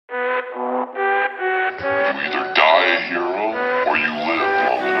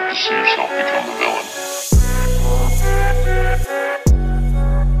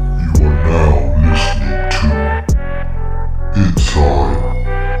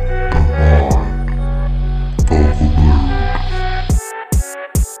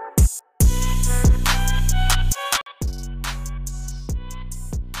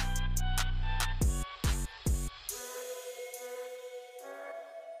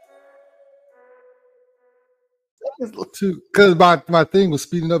because my thing was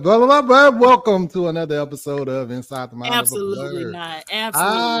speeding up. Blah, blah, blah, blah. Welcome to another episode of Inside the Mind of a Absolutely Blur. not.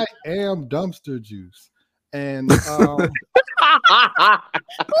 Absolutely. I am Dumpster Juice. And It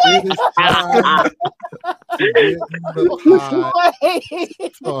is time to get the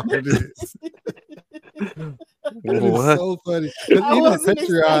pod started. It is so funny. Because even the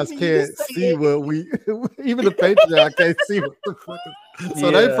Patreons can't see what we even the Patreon can't see what the fuck is.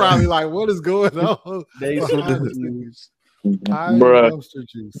 So they probably like, what is going on? They I'm Dumpster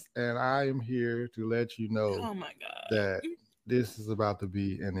Juice, and I am here to let you know that this is about to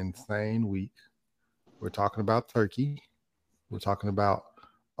be an insane week. We're talking about turkey. We're talking about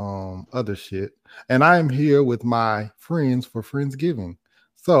other shit. And I am here with my friends for Friendsgiving.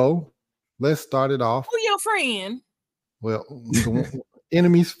 So let's start it off. Who your friend? Well,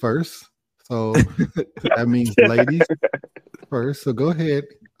 enemies first. So that means ladies first. So go ahead,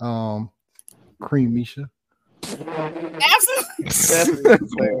 Cream Misha. Absolutely.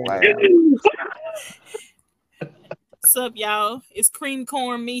 What's up, y'all? It's Cream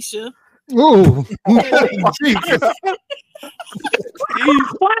Corn Misha. Oh, Jesus.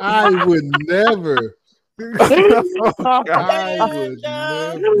 I would never. Today's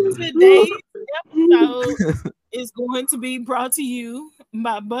episode is going to be brought to you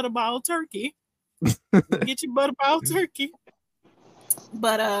by Butterball Turkey. Get your Butterball Turkey.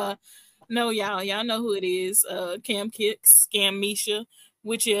 But no, y'all know who it is. Cam Kicks, Scam Misha,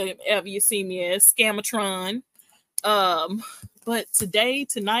 whichever you see me as, Scamatron. But today,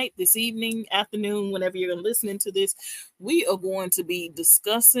 tonight, this evening, afternoon, whenever you're listening to this, we are going to be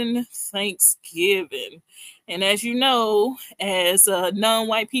discussing Thanksgiving. And as you know, as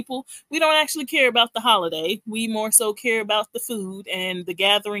non-white people, we don't actually care about the holiday. We more so care about the food and the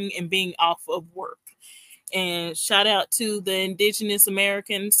gathering and being off of work. And shout out to the indigenous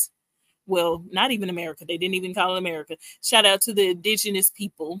Americans. Well, not even America. They didn't even call it America. Shout out to the indigenous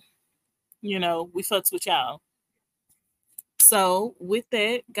people. You know, we fucks with y'all. So with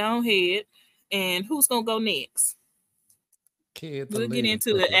that, go ahead. And who's gonna go next? We'll get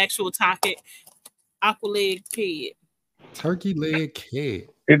into the actual topic. Aqua leg kid. Turkey leg kid.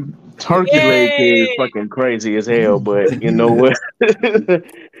 Turkey leg kid is fucking crazy as hell, but you know what?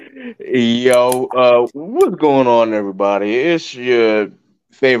 Yo, what's going on, everybody? It's your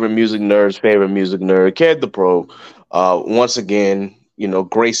favorite music nerd, Ked the Pro. Once again, you know,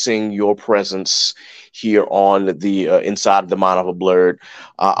 gracing your presence here on the Inside the Mind of a Blurred.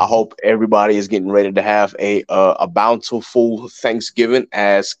 I hope everybody is getting ready to have a bountiful Thanksgiving,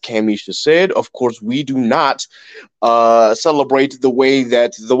 as Camisha said. Of course, we do not celebrate the way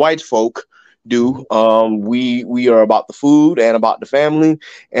that the white folk do. We are about the food and about the family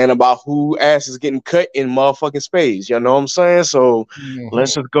and about who ass is getting cut in motherfucking spades. You know what I'm saying? So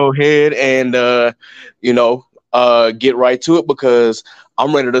let's just go ahead and get right to it, because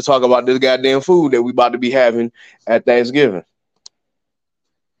I'm ready to talk about this goddamn food that we about to be having at Thanksgiving.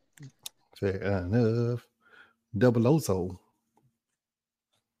 Fair enough. Double Ozo.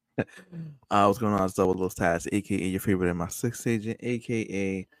 What's going on? It's Double Los Tats, aka your favorite MI6 agent,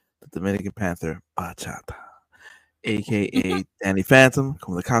 aka the Dominican Panther Bachata, aka Danny Phantom.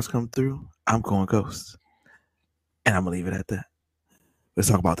 When the cops come through, I'm going ghost. And I'm gonna leave it at that. Let's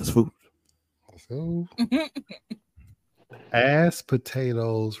talk about this food. So, ass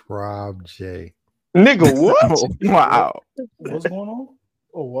potatoes, Rob J. Nigga, what? Oh, wow. What's going on?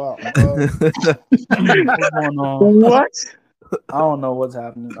 Oh, wow. What's going on? What? I don't know what's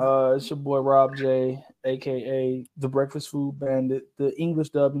happening. It's your boy Rob J, aka the Breakfast Food Bandit, the English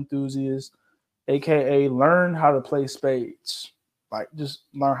dub enthusiast, aka learn how to play spades. Like, just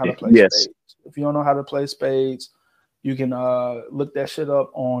learn how to play spades. If you don't know how to play spades, you can look that shit up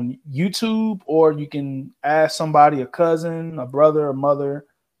on YouTube, or you can ask somebody, a cousin, a brother, a mother,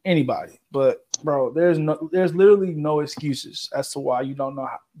 anybody. But bro, there's literally no excuses as to why you don't know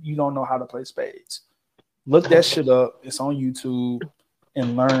how to play spades. Look that shit up. It's on YouTube,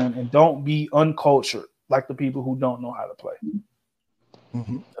 and learn, and don't be uncultured like the people who don't know how to play.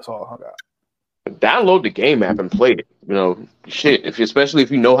 That's all I got. Download the game app and play it. You know, shit. Especially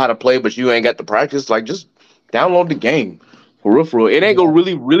if you know how to play, but you ain't got the practice, like, just download the game. For real. It ain't gonna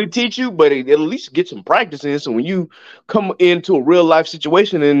really teach you, but it'll at least get some practice in. So when you come into a real life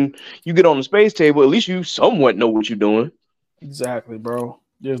situation and you get on the space table, at least you somewhat know what you're doing. Exactly, bro.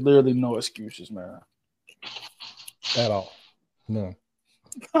 There's literally no excuses, man. At all. No.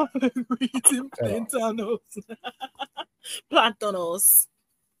 Platanos.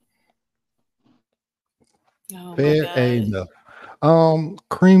 Oh, fair enough.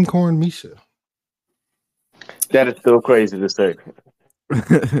 Cream corn Misha. That is still crazy to say.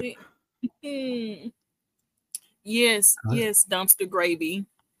 Yes, dumpster gravy.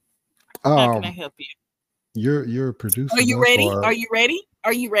 How can I help you? You're producing. Are you ready? Are you ready?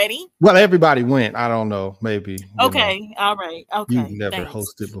 Are you ready? Well, everybody went. I don't know. Maybe. Okay. All right. Okay. You've never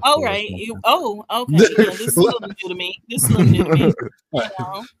hosted before. All right. Okay. Yeah, this is a little new to me.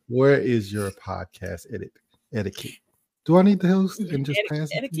 Where is your podcast etiquette? Do I need to host and just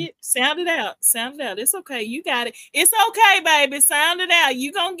pass etiquette? Sound it out. It's okay. You got it. It's okay, baby. Sound it out.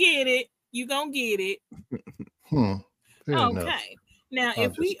 You gonna get it. Fair okay. Enough. Now,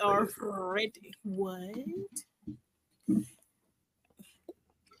 if we are ready, what?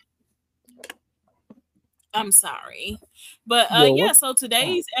 I'm sorry, but so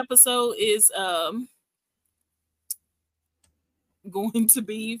today's episode is going to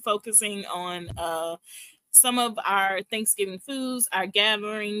be focusing on some of our Thanksgiving foods, our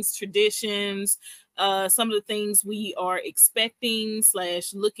gatherings, traditions, some of the things we are expecting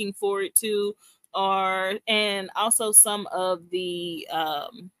 / looking forward to, and also some of the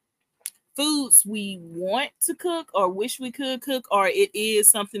foods we want to cook or wish we could cook, or it is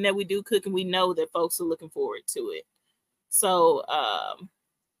something that we do cook and we know that folks are looking forward to it. So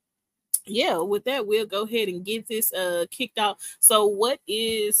with that, we'll go ahead and get this kicked off. So what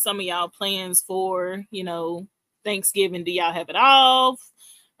is some of y'all plans for Thanksgiving? Do y'all have it off?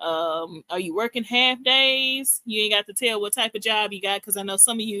 Are you working half days? You ain't got to tell what type of job you got, because I know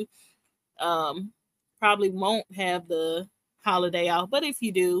some of you probably won't have the holiday off, but if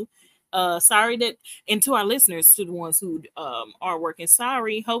you do, sorry that, and to our listeners, to the ones who are working,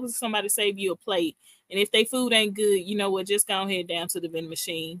 sorry, hoping somebody save you a plate. And if they food ain't good, you know what, just go ahead down to the vending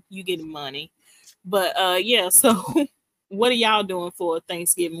machine, you getting money. But so what are y'all doing for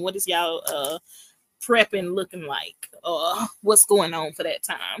Thanksgiving? What is y'all prepping looking like? What's going on for that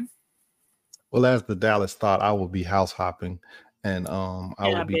time? Well, as the Dallas thought, I will be house hopping, and I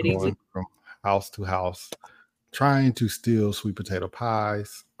will be going from house to house, trying to steal sweet potato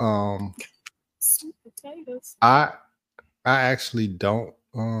pies. Sweet potatoes. I actually don't.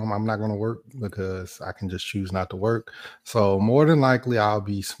 I'm not going to work because I can just choose not to work. So more than likely, I'll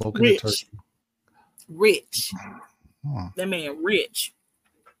be smoking a turkey. Rich. That man rich.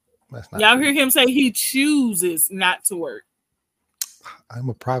 Y'all hear him say he chooses not to work. I'm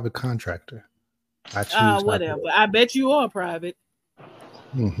a private contractor. I choose whatever. I bet you are private.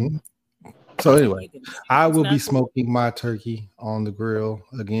 Mm-hmm. So anyway, I will be smoking my turkey on the grill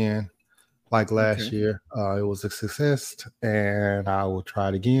again, like last year. It was a success, and I will try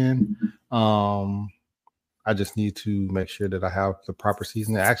it again. I just need to make sure that I have the proper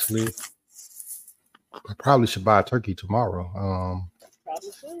seasoning. Actually, I probably should buy a turkey tomorrow.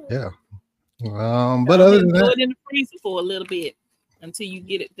 Yeah. But other than that, throw it in the freezer for a little bit until you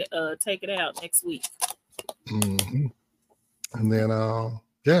get it. Take it out next week. Mm-hmm. And then,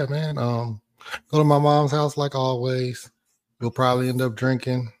 go to my mom's house like always. We'll probably end up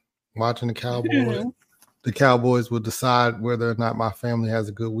drinking, watching the Cowboys. The Cowboys will decide whether or not my family has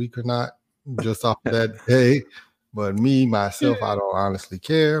a good week or not, just off of that day. But myself, I don't honestly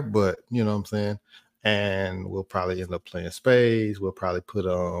care. But you know what I'm saying. And we'll probably end up playing spades. We'll probably put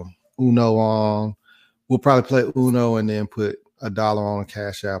Uno on. We'll probably play Uno and then put $1 on a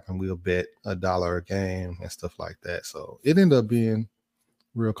Cash App, and we'll bet $1 a game and stuff like that. So it ended up being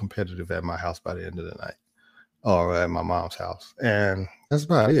real competitive at my house by the end of the night, or at my mom's house, and that's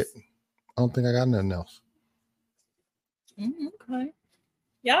about it. I don't think I got nothing else. Okay.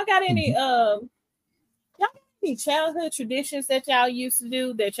 Y'all got any childhood traditions that y'all used to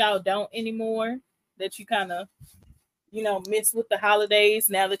do that y'all don't anymore, that you kind of miss with the holidays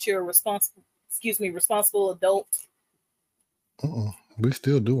now that you're a responsible adult? We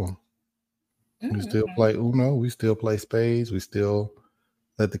still do them. We still play Uno. We still play spades. We still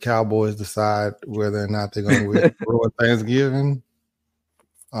let the Cowboys decide whether or not they're going to ruin Thanksgiving.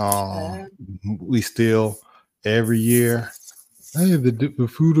 We still, every year, hey, the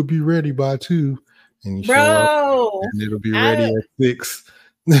food will be ready by 2, and you show up, and it'll be ready at 6.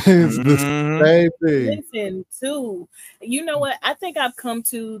 It's the same thing. Listen, too. You know what? I think I've come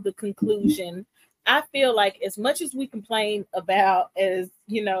to the conclusion. I feel like as much as we complain about,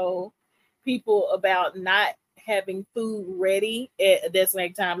 people about not having food ready at this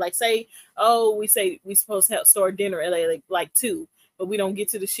next time, like say we say we supposed to start dinner at like 2, but we don't get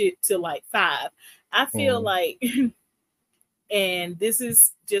to the shit till like 5. I feel like, and this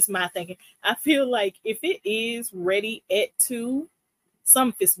is just my thinking, I feel like if it is ready at 2,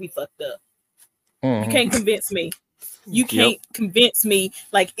 some fist be fucked up. You can't convince me. You can't convince me.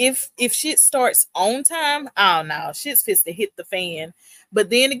 Like if shit starts on time, oh no, shit's fist to hit the fan. But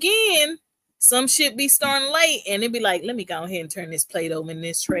then again, some shit be starting late, and it be like, let me go ahead and turn this plate over in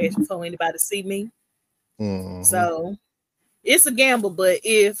this trash before anybody see me. Mm-hmm. So it's a gamble, but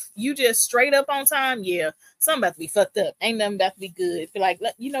if you just straight up on time, yeah, something about to be fucked up. Ain't nothing about to be good. Feel like,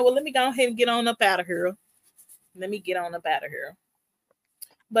 you know what? Let me go ahead and get on up out of here.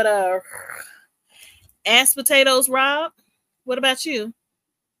 But ass potatoes, Rob. What about you?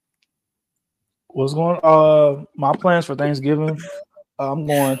 What's going? My plans for Thanksgiving. I'm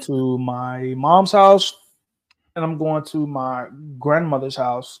going to my mom's house, and I'm going to my grandmother's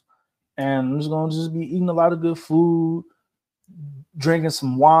house, and I'm just gonna be eating a lot of good food, drinking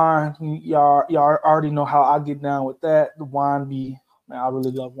some wine. Y'all already know how I get down with that. The wine man, I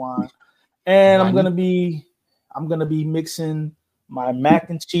really love wine. And I'm gonna be mixing my mac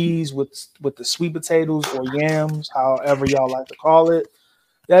and cheese with the sweet potatoes or yams, however y'all like to call it.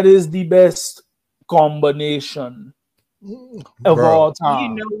 That is the best combination of all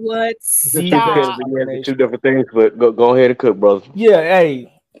time. You know what? Two different things, but go ahead and cook, brother. Yeah,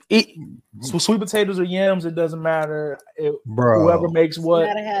 hey, eat sweet potatoes or yams. It doesn't matter. Whoever makes what,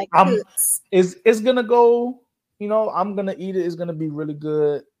 it's gonna go. You know, I'm gonna eat it. It's gonna be really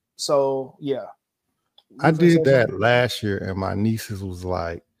good. So yeah, I did that last year, and my nieces was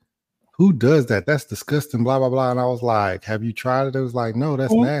like, "Who does that? That's disgusting." Blah blah blah. And I was like, "Have you tried it?" It was like, "No,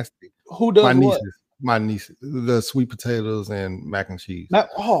 that's nasty." Who does my nieces, the sweet potatoes and mac and cheese.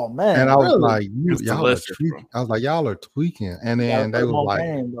 Oh man! And I was like, y'all are tweaking. I was like, y'all are tweaking. And then they were like,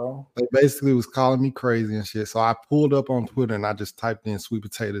 they basically was calling me crazy and shit. So I pulled up on Twitter and I just typed in sweet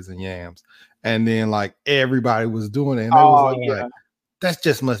potatoes and yams. And then like everybody was doing it. And they was like, that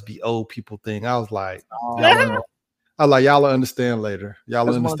just must be old people thing. I was like, y'all will understand later. Y'all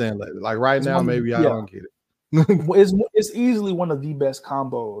will understand later. Like right now, maybe I don't get it. It's easily one of the best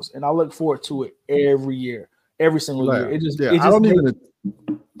combos, and I look forward to it every year, every single year. I don't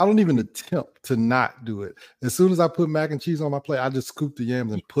even attempt to not do it. As soon as I put mac and cheese on my plate, I just scoop the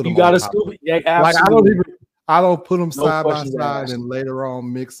yams and put them. You gotta scoop it. Yeah, absolutely. Like I don't put them side by side and later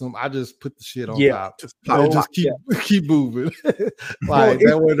on mix them. I just put the shit on top. Just keep moving. Like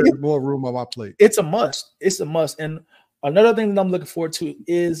that way, there's more room on my plate. It's a must. And another thing that I'm looking forward to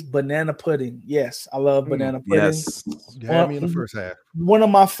is banana pudding. Yes, I love banana pudding. Yes, you had me in the first half. One of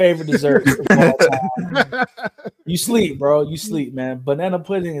my favorite desserts of all time. You sleep, bro. You sleep, man. Banana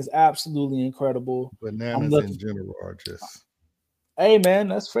pudding is absolutely incredible. Bananas in general are just. Hey, man,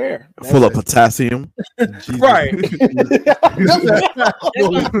 that's fair. Full of potassium. Right.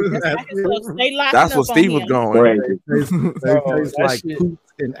 That's what Steve was going. They taste like poop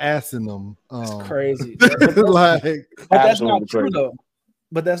and ass in them. It's crazy. But that's not true, though.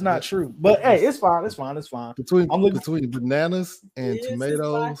 But that's not true. But hey, it's fine. Between bananas and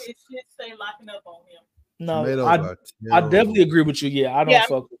tomatoes. No, I definitely agree with you. Yeah, I don't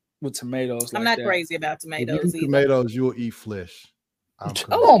fuck with tomatoes. I'm not crazy about tomatoes. If you eat tomatoes, you'll eat flesh.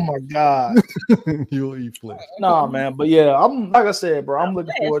 Oh my god, you'll eat flesh. No, man, but yeah, I'm like I said, bro. I'm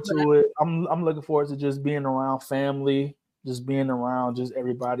looking forward to it. I'm looking forward to just being around family, just being around just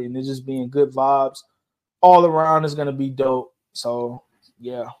everybody, and it just being good vibes all around. Is gonna be dope. So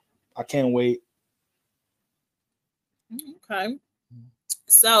yeah, I can't wait. Okay,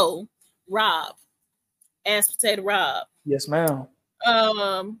 so Rob, ass potato Rob. Yes, ma'am.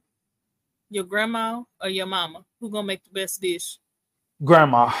 Your grandma or your mama? Who gonna make the best dish?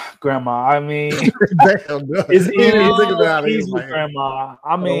 Grandma. I mean, it's easy, grandma.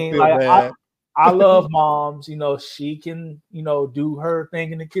 I mean, like I love moms. You know, she can, do her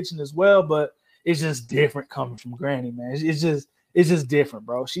thing in the kitchen as well. But it's just different coming from Granny, man. It's just different,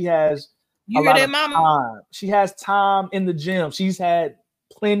 bro. She has a lot of time. She has time in the gym. She's had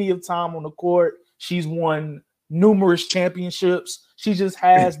plenty of time on the court. She's won numerous championships. She just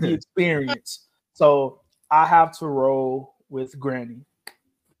has the experience. So I have to roll with Granny.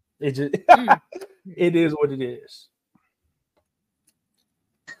 It just it is what it is.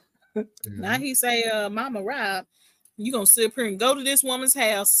 Now he say, Mama Rob, you gonna sit up here and go to this woman's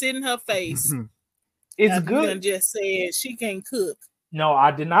house, sit in her face. It's good. You just said she can't cook. No, I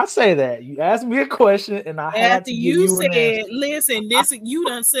did not say that. You asked me a question, and I had to give you an answer. Listen, you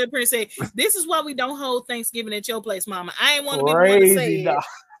done sit up here and say, this is why we don't hold Thanksgiving at your place, Mama. I ain't want to be the one to say it.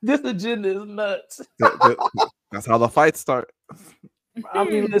 This agenda is nuts. That's how the fights start. I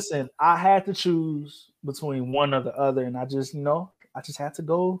mean, listen, I had to choose between one or the other, and I just had to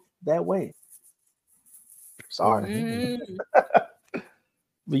go that way. Sorry.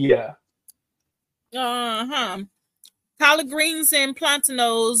 But yeah. Collard greens and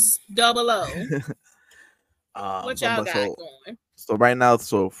plantains, double O. What y'all got going? So right now,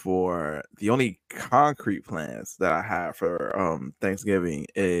 for the only concrete plans that I have for Thanksgiving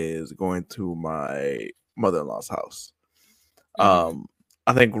is going to my mother-in-law's house. I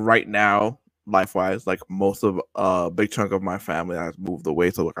think right now life-wise. Like most of a big chunk of my family has moved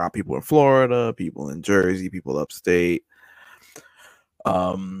away. So I got people in Florida, people in Jersey, people upstate.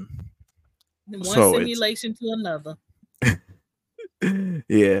 One simulation to another.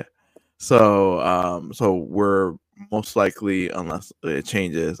 Yeah. So we're most likely, unless it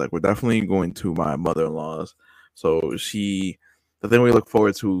changes, like we're definitely going to my mother-in-law's. So the thing we look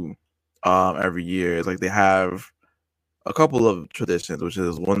forward to every year is like they have a couple of traditions, which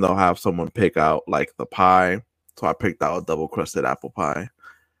is one, they'll have someone pick out like the pie. So I picked out a double crusted apple pie.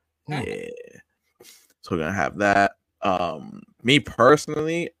 Yeah. So we're gonna have that. Me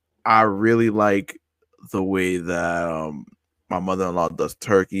personally, I really like the way that my mother-in-law does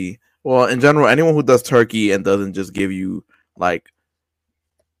turkey. Well, in general, anyone who does turkey and doesn't just give you like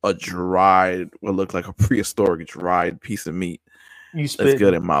a dried, what look like a prehistoric dried piece of meat, it's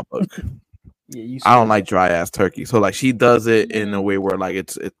good in my book. Yeah, I don't like dry ass turkey, so like she does it in a way where like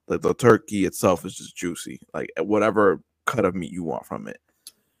it's the turkey itself is just juicy, like whatever cut of meat you want from it.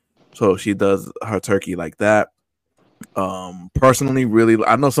 So she does her turkey like that. Personally, really,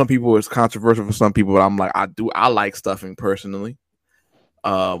 I know some people, it's controversial for some people, but I'm like, I like stuffing personally.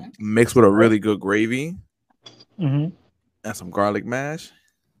 Mixed with a really good gravy and some garlic mash.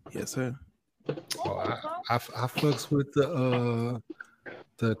 Yes, sir. Oh, I fucks with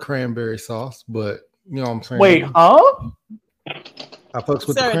the cranberry sauce, but you know what I'm saying. Wait, huh? I fucks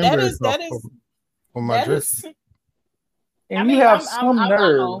with the cranberry sauce for my dressing. And you have some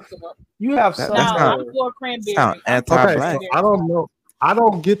nerve. You have some nerve. I'm for cranberry. Okay, so I don't know. I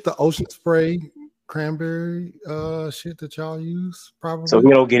don't get the Ocean Spray cranberry shit that y'all use, probably. So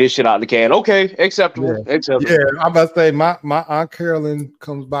we don't get his shit out of the can. Okay, acceptable. Yeah. Acceptable. Yeah, I'm about to say my Aunt Carolyn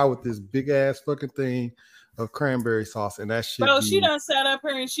comes by with this big ass fucking thing of cranberry sauce, and that shit. Bro, she done sat up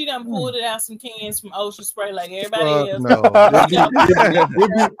here and she done pulled it out some cans from Ocean Spray like everybody else. No,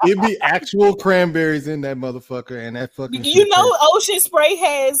 it'd be actual cranberries in that motherfucker, and that fucking. You know, Ocean Spray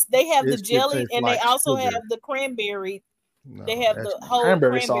they have the jelly, and they also have the cranberry. No, they have the whole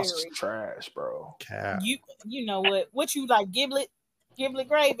cranberry sauce is trash, bro. You know what you like, giblet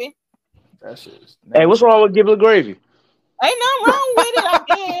gravy. That shit. Hey, what's wrong with giblet gravy? Ain't nothing wrong with it,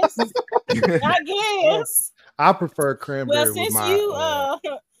 I guess. I prefer cranberry. Well,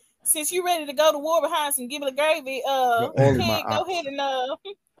 since you ready to go to war behind some giblet gravy, go ahead and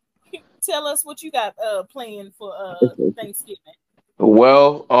tell us what you got planned for Thanksgiving.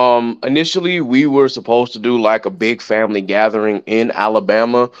 Well, initially we were supposed to do like a big family gathering in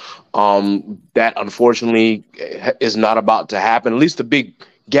Alabama. That unfortunately is not about to happen. At least the big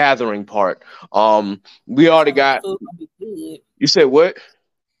gathering part. We already got. You said what?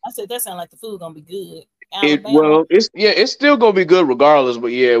 I said that sounds like the food gonna be good. It's still gonna be good regardless. But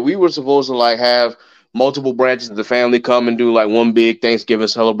yeah, we were supposed to like have multiple branches of the family come and do like one big Thanksgiving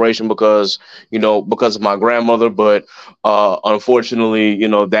celebration because of my grandmother. But unfortunately,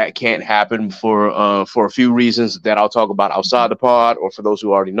 that can't happen for a few reasons that I'll talk about outside the pod or for those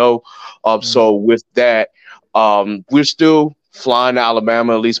who already know. So with that, we're still flying to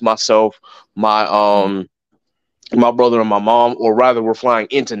Alabama, at least myself, my brother and my mom, or rather we're flying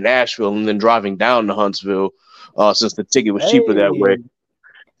into Nashville and then driving down to Huntsville since the ticket was cheaper that way.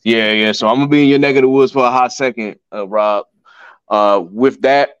 Yeah. So I'm gonna be in your neck of the woods for a hot second, Rob. With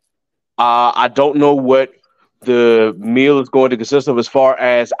that, I don't know what the meal is going to consist of as far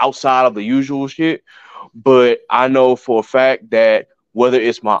as outside of the usual shit, but I know for a fact that whether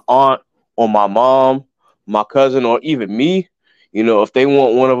it's my aunt or my mom, my cousin, or even me, if they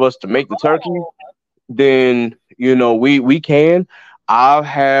want one of us to make the turkey, then we can. I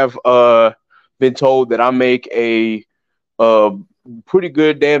have been told that I make a pretty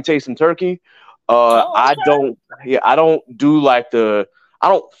good damn tasting turkey. I don't do like I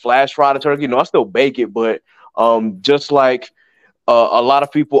don't flash fry the turkey. No, I still bake it, but just like a lot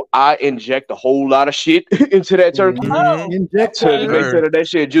of people, I inject a whole lot of shit into that turkey to make sure that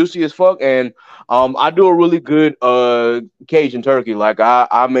shit juicy as fuck. And I do a really good Cajun turkey. Like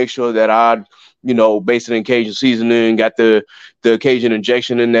I make sure that I base it in Cajun seasoning, got the Cajun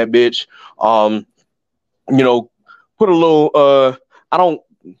injection in that bitch. Put a little I don't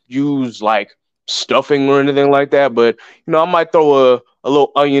use like stuffing or anything like that, but I might throw a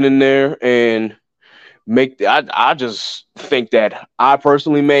little onion in there and make I just think that I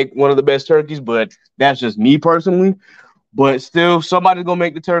personally make one of the best turkeys, but that's just me personally. But still, somebody's gonna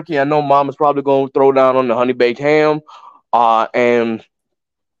make the turkey. I know mom is probably gonna throw down on the honey baked ham, and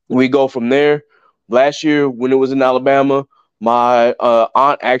we go from there. Last year when it was in Alabama, my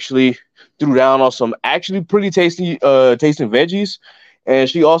aunt actually threw down on some actually pretty tasting veggies, and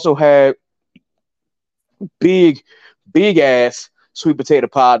she also had big ass sweet potato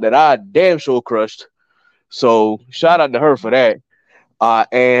pie that I damn sure crushed. So shout out to her for that.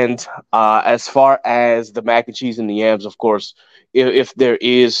 And as far as the mac and cheese and the yams, of course, if there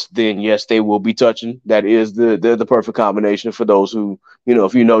is, then yes, they will be touching. That is the perfect combination for those who,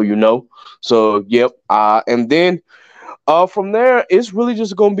 if you know, you know. So yep. And then from there, it's really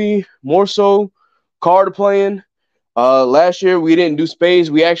just gonna be more so card playing. Last year we didn't do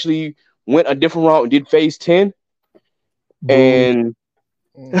spades. We actually went a different route and did phase 10. Boo. And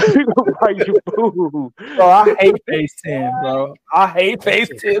why you boo? Bro, I hate phase 10, bro. I hate phase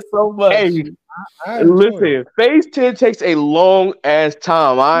 10 so much. Hey, listen, phase 10 takes a long ass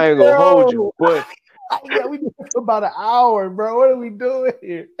time. I ain't gonna hold you, but yeah, we did about an hour, bro. What are we doing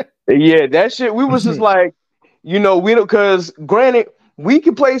here? Yeah, that shit. We was just like, we don't, because granted, we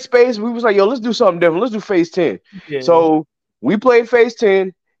can play space. We was like, yo, let's do something different. Let's do phase 10. Yeah. So we played phase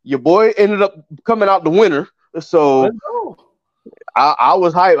 10. Your boy ended up coming out the winner. So I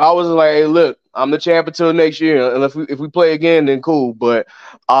was hyped. I was like, hey, look, I'm the champ until next year. And if we play again, then cool. But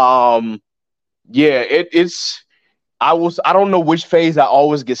yeah, it's I don't know which phase I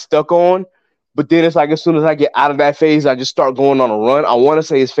always get stuck on. But then it's like as soon as I get out of that phase, I just start going on a run. I want to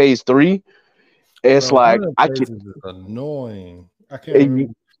say it's phase 3. It's like it's annoying. I can't remember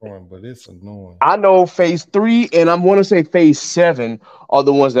which one, but it's annoying. I know phase 3 and I want to say phase 7 are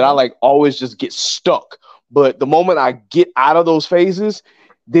the ones that I like always just get stuck. But the moment I get out of those phases,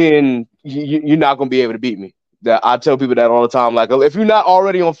 then you're not gonna be able to beat me. That I tell people that all the time. Like if you're not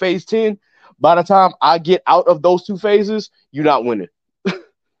already on phase 10, by the time I get out of those 2 phases, you're not winning.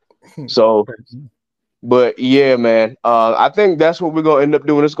 So, but yeah, man, I think that's what we're gonna end up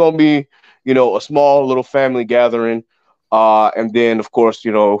doing. It's gonna be, a small little family gathering, and then of course,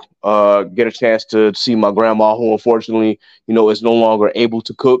 get a chance to see my grandma, who unfortunately, is no longer able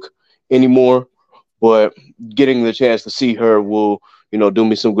to cook anymore. But getting the chance to see her will, do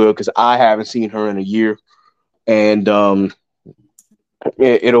me some good because I haven't seen her in a year, and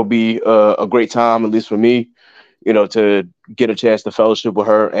it'll be a great time, at least for me. To get a chance to fellowship with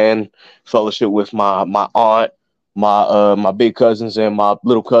her and fellowship with my aunt, my big cousins and my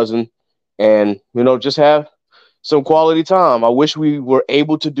little cousin, and just have some quality time. I wish we were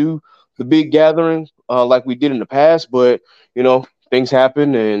able to do the big gathering like we did in the past, but things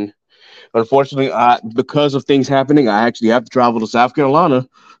happen, and unfortunately, because of things happening, I actually have to travel to South Carolina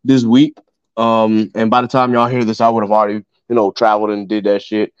this week. And by the time y'all hear this, I would have already traveled and did that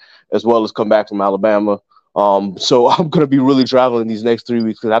shit, as well as come back from Alabama. So I'm going to be really traveling these next 3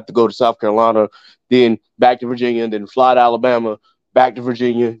 weeks because I have to go to South Carolina, then back to Virginia, then fly to Alabama, back to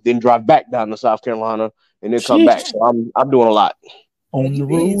Virginia, then drive back down to South Carolina, and then come back. So I'm doing a lot. On the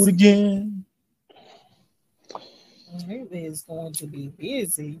road again. It is going to be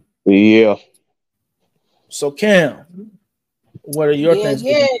busy. Yeah. So Cam, what are your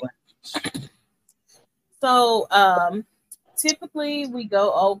Thanksgiving plans? So typically we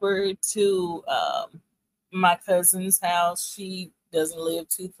go over to my cousin's house. She doesn't live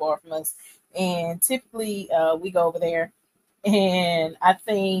too far from us, and typically we go over there, and I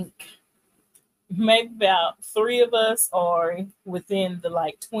think maybe about 3 of us are within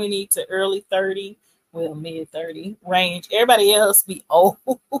the 20 to early 30, well, mid 30 range. Everybody else be old.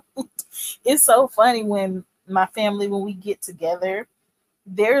 It's so funny when my family, when we get together,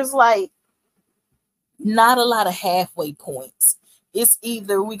 there's not a lot of halfway points. It's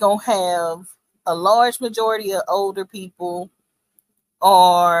either we gonna have a large majority of older people,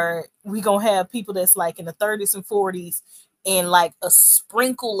 or we gonna have people that's in the 30s and 40s, and a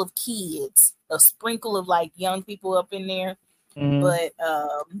sprinkle of kids, a sprinkle of young people up in there. Mm-hmm. But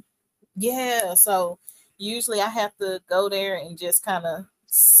yeah, so usually I have to go there and just kind of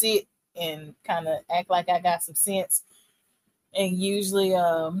sit and kind of act like I got some sense. And usually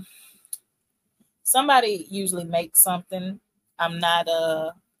somebody usually makes something I'm not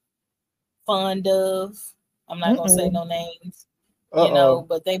fond of. I'm not gonna say no names,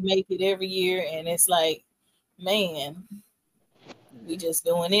 but they make it every year, and it's man, we just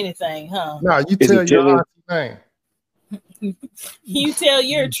doing anything, huh? No, you tell your auntie name. You tell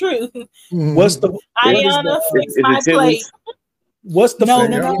your truth. What's the Ayana, fix my plate. What's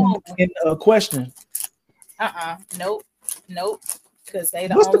the question? Nope. Because they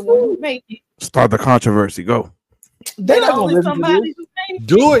the only one who make it. Start the controversy. Go. They're not gonna listen to this.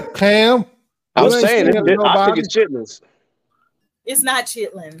 Do it, Cam. I'm saying it. I think it's chitlins. It's not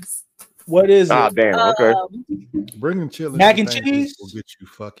chitlins. What is it? Damn. Okay. Bringing chitlins mac and cheese will get you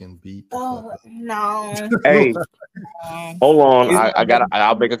fucking beat. Oh no. Hey, hold on.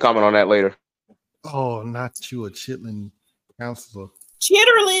 I'll make a comment on that later. Oh, not you, a chitlin counselor.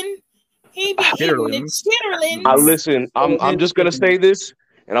 Chitterlin. He be eating the chitterlings. I listen. I'm just gonna say this,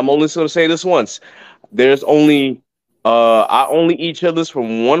 and I'm only gonna say this once. There's only I only eat chitlins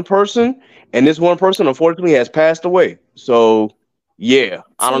from one person, and this one person unfortunately has passed away. So yeah,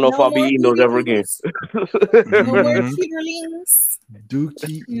 I don't know if I'll be eating those ever again. No more chitterlings.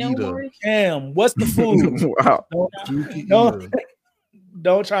 Dookie No eater. more. Damn, what's the food? Wow.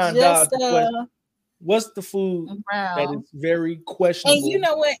 Don't try and dodge Just the question. What's the food that is very questionable? And you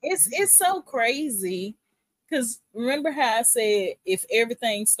know what? It's so crazy. Because remember how I said if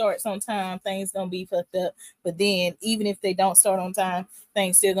everything starts on time, things gonna be fucked up. But then even if they don't start on time,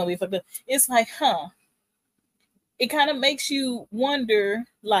 things still gonna be fucked up. It's like, it kind of makes you wonder,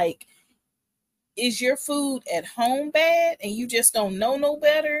 like, is your food at home bad and you just don't know no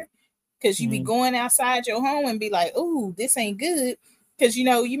better? Because you be going outside your home and be like, "Ooh, this ain't good." Because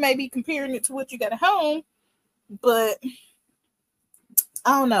you may be comparing it to what you got at home, but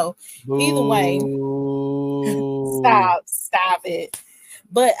I don't know. Either way, stop it.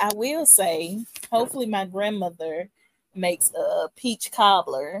 But I will say, hopefully, my grandmother makes a peach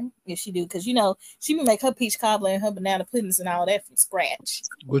cobbler if she do, because she would make her peach cobbler and her banana puddings and all that from scratch.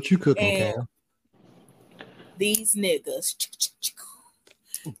 What you cooking, Cam? These niggas.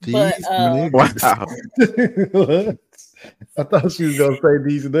 Niggas. Wow. I thought she was gonna say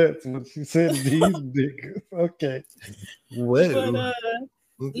these nuts, but she said these niggas. Okay. Well,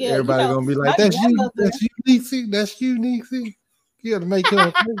 everybody gonna be like, that's unique. See, you gotta make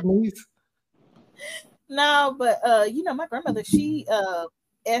her niece. No, but my grandmother, she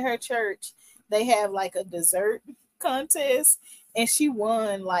at her church, they have like a dessert contest, and she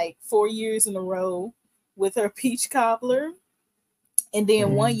won like 4 years in a row with her peach cobbler. And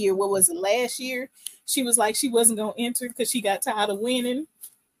then one year, what was it, last year, she was like she wasn't gonna enter because she got tired of winning.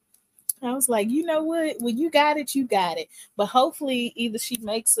 I was like, you know what? When you got it, you got it. But hopefully, either she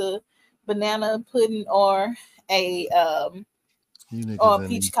makes a banana pudding or a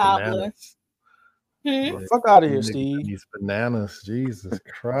peach cobbler. Fuck out of here, Steve. These bananas, Jesus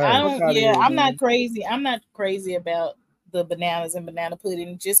Christ! I'm not crazy. I'm not crazy about the bananas and banana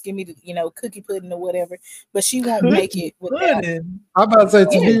pudding. Just give me the cookie pudding or whatever. But she won't make it with that. I'm about to say, to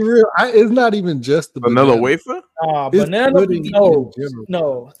be real, it's not even just the vanilla wafer. Banana pudding.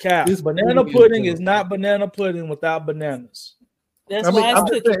 No, Cap. Banana pudding is not banana pudding without bananas. That's why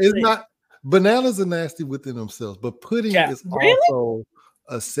it's not. Bananas are nasty within themselves, but pudding is also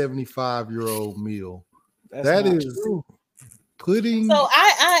a 75-year-old meal. That is true. Pudding. So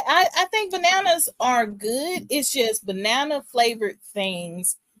I think bananas are good. It's just banana flavored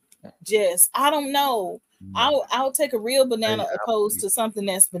things. Just I don't know. I'll take a real banana opposed to something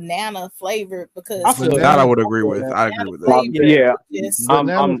that's banana flavored because that I would agree with. I agree with that.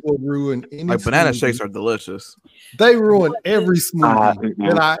 Bananas will ruin any. Like banana shakes are delicious. They ruin every smoothie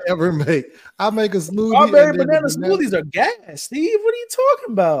that I ever make. I make a smoothie. Strawberry banana smoothies are gas, Steve. What are you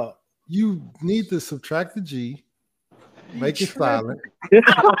talking about? You need to subtract the G. Make it silent. Make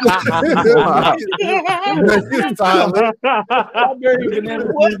it silent. Strawberry banana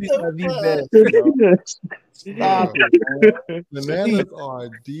smoothies are the best. Stop it, bananas are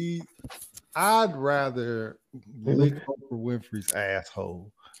deep. I'd rather lick Oprah Winfrey's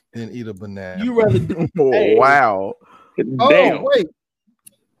asshole than eat a banana. You rather? Wow. Damn. Wait.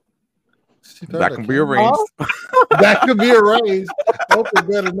 That can be arranged. That could be arranged. Oprah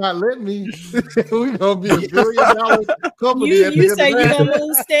better not let me. We're gonna be $1 billion company. You say you're gonna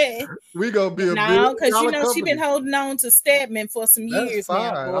lose that? We're gonna be $1 billion. No, because she's been holding on to Stedman for some years now. Boy.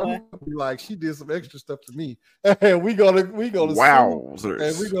 I'm gonna be like, she did some extra stuff to me, and we gonna wow,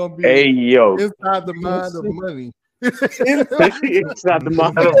 and we're gonna be inside the mind of money. It's not the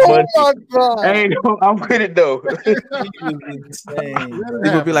mind of money. Oh my God. Hey, I'm with it though. It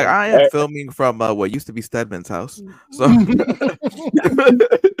would be like, I am filming from what used to be Stedman's house. So I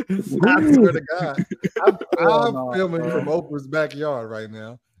swear to God, I'm filming from Oprah's backyard right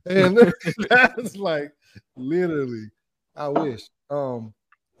now, and that's like literally. I wish. So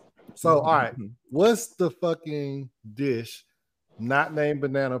all right, what's the fucking dish? Not named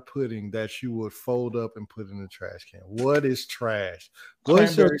banana pudding that you would fold up and put in the trash can. What is trash?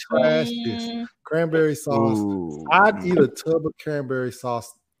 What's your trash dish? Cranberry sauce. Ooh. I'd eat a tub of cranberry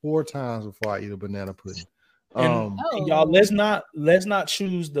sauce 4 times before I eat a banana pudding. And y'all, let's not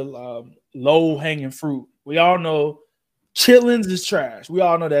choose the low hanging fruit. We all know chitlins is trash. We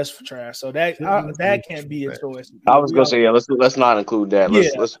all know that's for trash. So that can't be a choice. I was gonna say let's not include that.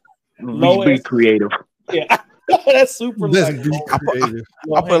 Let's be creative. Yeah. That's super.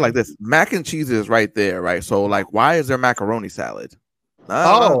 I'll put it like this: mac and cheese is right there, right? So, like, why is there macaroni salad?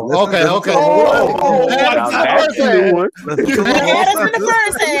 Oh, okay. Oh, You had us in the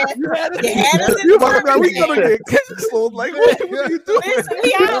first half. You had us in the first half. We gonna get canceled. Like, what are you doing? Listen,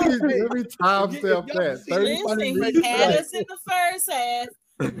 we out. Let me timestamp that. Listen, he had us in the first half.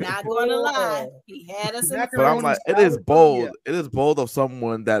 Not gonna lie, he had us in the first. But I'm like, it is bold. It is bold of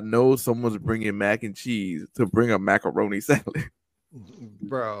someone that knows someone's bringing mac and cheese to bring a macaroni salad,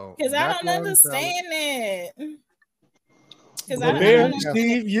 bro. Because I don't understand that. Because the bear,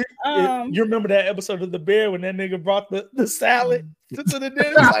 Steve, you remember that episode of The Bear when that nigga brought the salad to the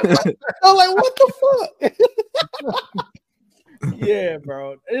dinner? I'm like, what the fuck? Yeah,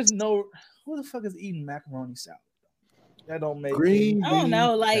 bro. There's no who the fuck is eating macaroni salad? That don't make green. I don't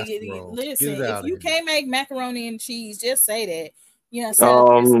know. Like, listen, if you can't make macaroni and cheese, just say that. You know,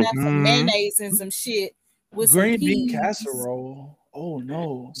 some mayonnaise and some shit with green some bean casserole. Oh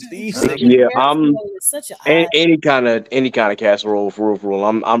no, Steve. Yeah, any kind of casserole for real.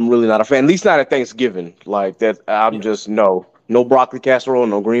 I'm really not a fan. At least not at Thanksgiving. Like that. I'm just no broccoli casserole,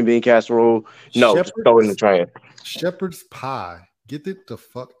 no green bean casserole. No, just throw it in the trash. Shepherd's pie. Get it the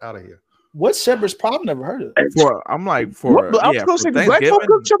fuck out of here. What's shepherd's pie? I've never heard of it. I'm was gonna say, black folk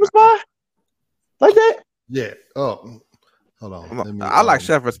cook shepherd's pie like that. Yeah. Oh, hold on. I like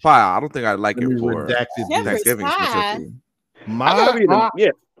shepherd's pie. I don't think I like it for Thanksgiving specifically.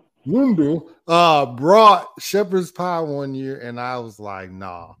 Linda brought shepherd's pie one year, and I was like,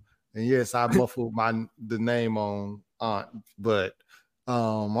 nah. And yes, I muffled the name on Aunt, but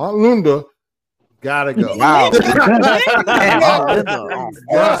Aunt Linda gotta go. Wow.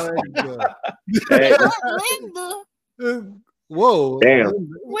 Whoa. Damn.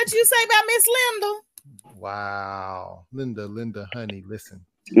 What you say about Miss Linda? Wow. Linda, honey, listen.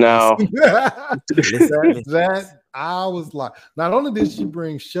 No. that I was like, not only did she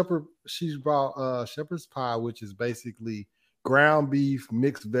bring she's brought shepherd's pie, which is basically ground beef,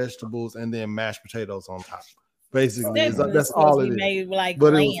 mixed vegetables, and then mashed potatoes on top. Basically, that's all it is. Made like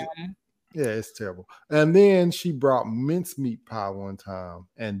but lamb. It's terrible. And then she brought mincemeat pie one time,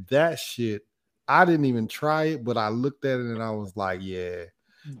 and that shit, I didn't even try it, but I looked at it and I was like, yeah,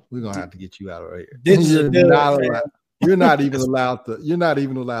 we're gonna have to get you out of here. You're not even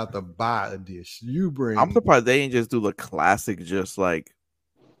allowed to buy a dish. I'm surprised they didn't just do the classic, just like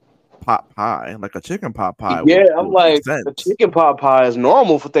pot pie, like a chicken pot pie. Yeah, I'm like, the chicken pot pie is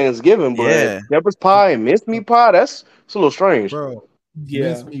normal for Thanksgiving, but shepherd's pie and mincemeat pie, it's a little strange. Bro,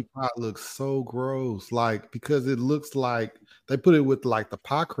 mincemeat pie looks so gross, like, because it looks like they put it with like the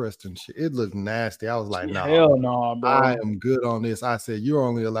pie crust and shit. It looked nasty. I was like, no, hell no, bro. I am good on this. I said, you're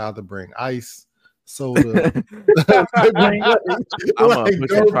only allowed to bring ice, soda. I'm gonna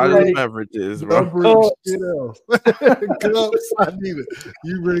put your private beverages, bro. Cups, I need it.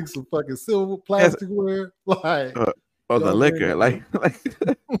 You bring some fucking silver plasticware, like the liquor, like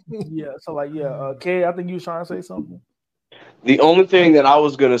yeah. So like, Kay, I think you was trying to say something. The only thing that I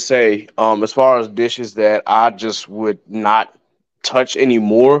was gonna say, as far as dishes that I just would not touch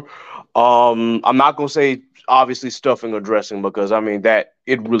anymore, I'm not gonna say obviously stuffing or dressing, because I mean that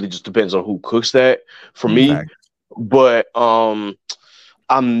it really just depends on who cooks that for me. But I'm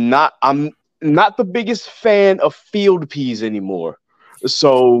not the biggest fan of field peas anymore.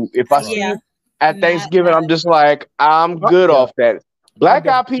 So if I see it at Thanksgiving, I'm just like, I'm good off that. Black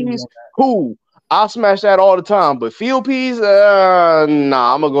eyed peas, cool. I'll smash that all the time, but field peas, nah,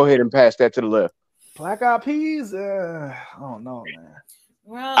 I'm gonna go ahead and pass that to the left. Black eyed peas, I don't know, man.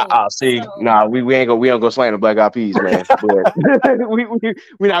 We ain't gonna slam the black eyed peas, man.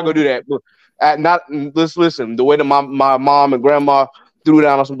 We're not gonna do that. But let's listen. The way that my mom and grandma threw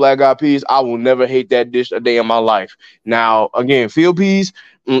down on some black eyed peas, I will never hate that dish a day in my life. Now, again, field peas,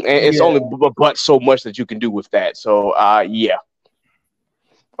 it's only but so much that you can do with that. So, yeah.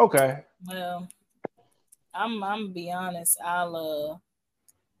 Okay. Well, I'm gonna be honest. I'll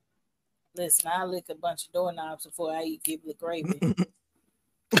lick a bunch of doorknobs before I eat giblet gravy.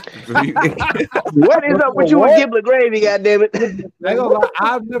 What is up with you and giblet gravy? Goddammit!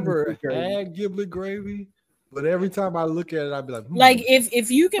 I've never had giblet gravy, but every time I look at it, I'd be like, like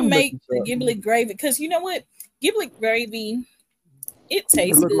if you can make the giblet gravy, because you know what, giblet gravy, it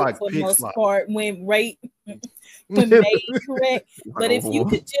tastes good like for the most slop. part when made correct. But if you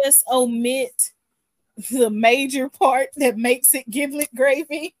could just omit the major part that makes it giblet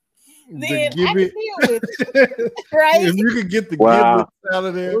gravy, then I can deal with it. Right? If you could get the giblet out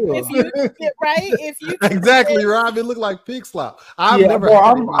of there. If you exactly, Rob, it looked like pig slop. I'm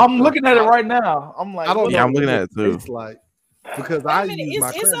looking at it right now. I'm like, I'm looking at it too. It's like, because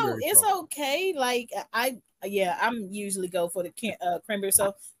it's okay. Like I'm usually go for the cranberry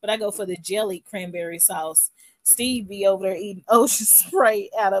sauce, but I go for the jelly cranberry sauce. Steve be over there eating Ocean Spray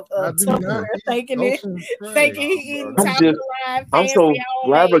out of Tupperware, thinking he eating top of the line. I'm so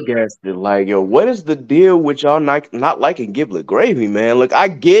flabbergasted. Like, yo, what is the deal with y'all not liking giblet gravy, man? Look, I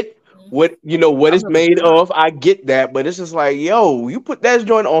get what what it's made of. I get that, but it's just like, yo, you put that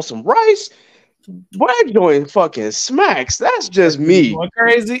joint on some rice. Boy, that joint fucking smacks. That's just me. Going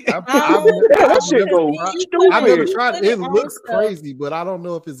crazy. I've never tried it. It looks crazy, but I don't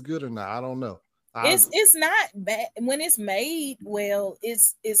know if it's good or not. I don't know. It's not bad when it's made well.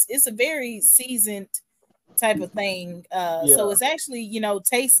 It's a very seasoned type of thing. So it's actually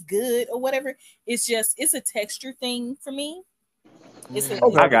tastes good or whatever. It's a texture thing for me.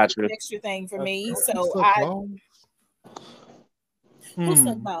 I got you. Texture thing for me. So who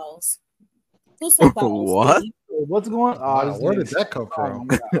suck balls? What? What's going on? Where did that come from?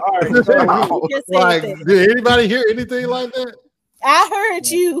 All right, did anybody hear anything like that? I heard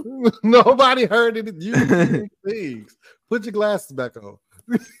you. Nobody heard it. You things. Put your glasses back on.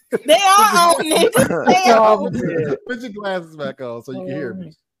 They are on, nigga. They are. Put your glasses back on so you can hear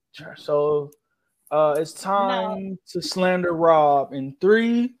me. So it's time to slander Rob in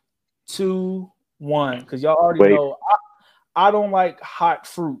 3, 2, 1. Because y'all already know I don't like hot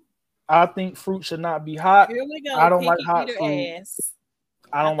fruit. I think fruit should not be hot. Here we go. I don't like hot fruit.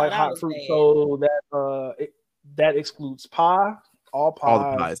 I don't like hot fruit. So that excludes pie. All pies.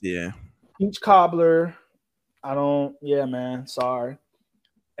 All the pies, yeah. Peach cobbler. I don't. Yeah, man. Sorry.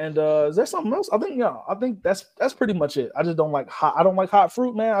 And is there something else? I think that's pretty much it. I just don't like hot. I don't like hot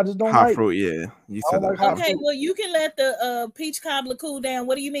fruit, man. I just don't like hot fruit. Yeah, you said that. Okay, well, you can let the peach cobbler cool down.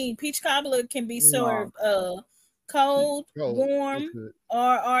 What do you mean? Peach cobbler can be served cold, warm,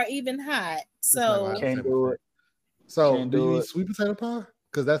 or even hot. So can't do it. So do you eat sweet potato pie?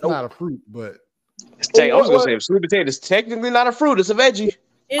 Because that's not a fruit, but I was gonna say sweet potato is technically not a fruit; it's a veggie.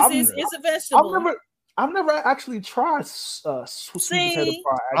 It's a vegetable. I've never actually tried sweet potato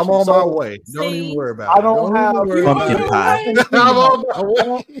pie. Actually. I'm on my way. Don't even worry about it. I don't have pumpkin pie.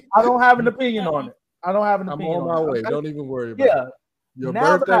 I don't have an opinion on it. I'm on my way. Don't even worry about it. Your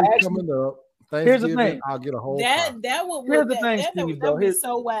birthday's coming up. Here's the thing. I'll get a whole that would be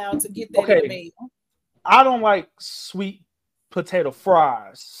so wild to get that made. I don't like sweet potato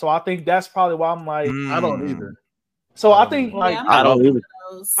fries, so I think that's probably why I'm like I don't either. So I think like I don't either.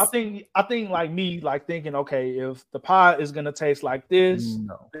 I think like me like thinking, okay, if the pie is gonna taste like this,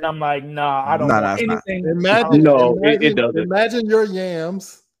 then I'm like, nah, I don't want anything. It doesn't. Imagine your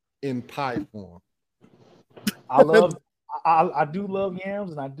yams in pie form. I do love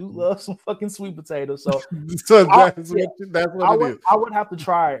yams and I do love some fucking sweet potatoes. So, that's what it is. I would have to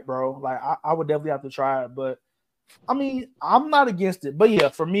try it, bro. Like I would definitely have to try it. But I mean, I'm not against it. But yeah,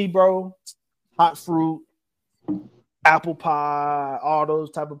 for me, bro, hot fruit, apple pie, all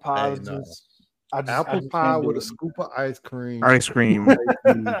those type of pies. Apple pie with a scoop of ice cream.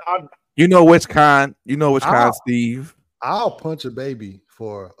 You know which kind? Steve? I'll punch a baby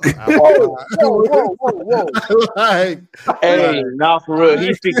for apple pie. Whoa. Hey, now for real,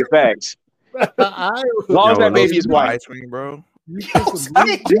 he's speaking facts. As long as that baby is white. Ice cream, bro. You put some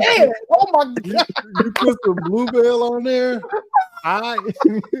oh my god! You put some bluebell on there.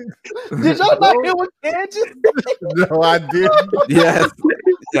 Did y'all not hear what Ken just said? No, I didn't. Yes.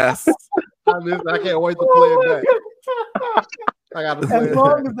 I can't wait to play it back. I got to play as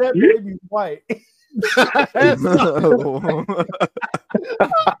long as that baby's white.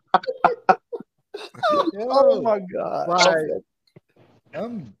 Oh my god! Right.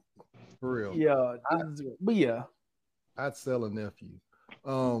 I'm for real. Yeah, but yeah. I'd sell a nephew.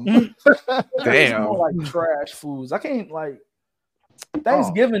 Damn. Like trash foods. I can't like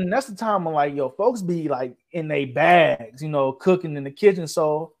Thanksgiving. That's the time when like folks be like in their bags, cooking in the kitchen.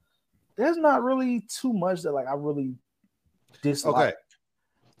 So there's not really too much that like I really dislike. Okay.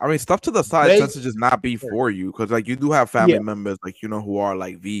 I mean, stuff to the side tends to just not be for you because like you do have family members like who are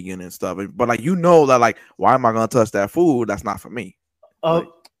like vegan and stuff, but like that like why am I gonna touch that food? That's not for me.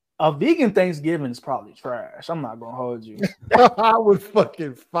 A vegan Thanksgiving is probably trash. I'm not gonna hold you. I would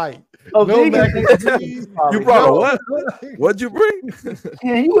fucking fight. You brought a what? What'd you bring?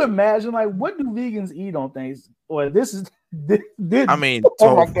 Can you imagine like what do vegans eat on things? Well, this is this. I mean,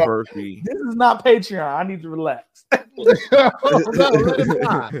 tofu turkey. This is not Patreon. I need to relax. Fuck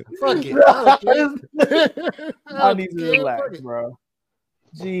it. I need to relax, bro.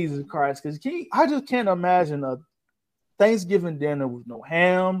 Jesus Christ, because I just can't imagine a Thanksgiving dinner with no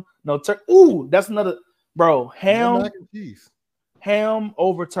ham, no turkey. Ooh, that's another, bro. Ham, mac and cheese. Ham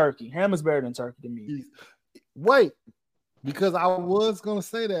over turkey. Ham is better than turkey to me. Wait, because I was gonna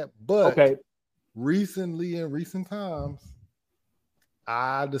say that, but okay. Recently, in recent times,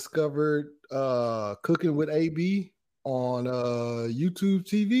 I discovered Cooking with AB on YouTube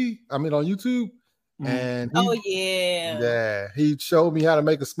TV. I mean on YouTube. And he showed me how to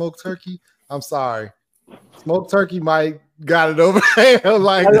make a smoked turkey. I'm sorry. Smoked turkey might got it over ham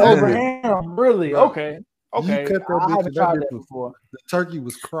like over ham, really? Bro, okay. You cut that bitch. I haven't tried that before. The turkey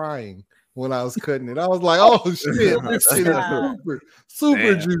was crying when I was cutting it. I was like, "Oh shit, this shit is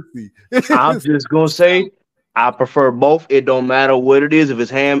super juicy." I'm just gonna say, I prefer both. It don't matter what it is. If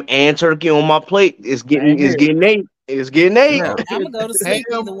it's ham and turkey on my plate, it's getting ate. It's getting ate. Yeah. I'm gonna go to sleep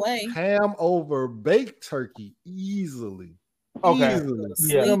either way. Ham over baked turkey easily. Okay. Easily.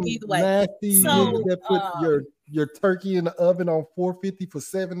 Yeah. Nasty. So, that put your turkey in the oven on 450 for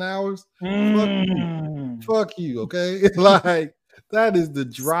 7 hours. Fuck you. Okay. Like that is the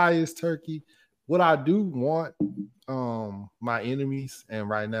driest turkey. What I do want, my enemies, and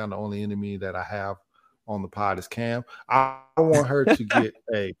right now the only enemy that I have on the pod is Cam. I want her to get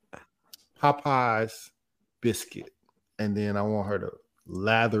a Popeyes biscuit, and then I want her to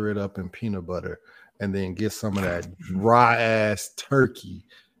lather it up in peanut butter, and then get some of that dry ass turkey,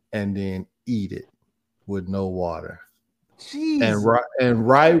 and then eat it with no water. Jeez. And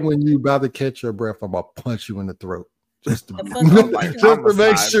right when you about to catch your breath, I'm gonna punch you in the throat just to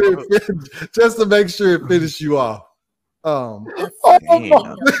make sure it finishes you off.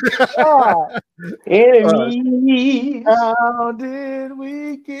 Enemy, how did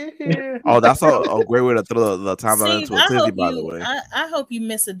we get here? Oh, that's a great way to throw the timeline into a tizzy, by the way. I hope you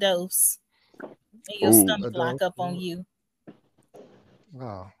miss a dose and your stomach lock up on you.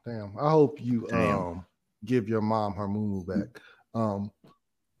 Oh, damn. I hope you give your mom her moo back.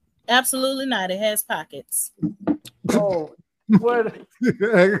 Absolutely not. It has pockets. Oh, what?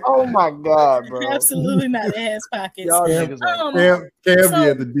 Oh my God, bro! Absolutely not. It has pockets. Cam be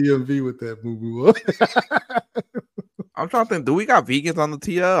at the DMV with that moo. I'm trying to think. Do we got vegans on the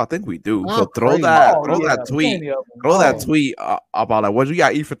TL? I think we do. So throw that tweet about like what you got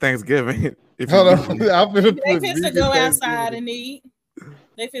to eat for Thanksgiving. They fist to go outside and eat.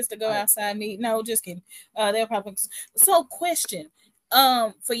 No, just kidding. They'll probably. So, question.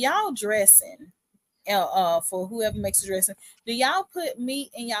 For y'all dressing, for whoever makes the dressing, do y'all put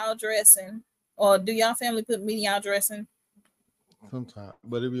meat in y'all dressing, or do y'all family put meat in y'all dressing? Sometimes,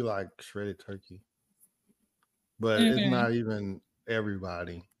 but it'd be like shredded turkey. But it's not even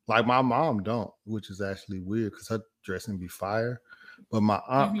everybody. Like my mom don't, which is actually weird because her dressing be fire. But my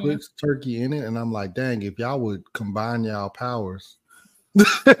aunt puts turkey in it, and I'm like, dang, if y'all would combine y'all powers,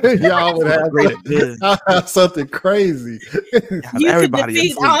 y'all would have something crazy. You could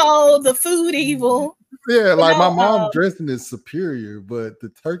defeat all the food evil. Yeah, like my mom's dressing is superior, but the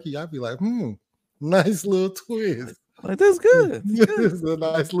turkey, I'd be like, nice little twist. Like that's good. It's a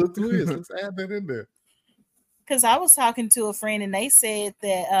nice little twist. Let's add that in there. Because I was talking to a friend and they said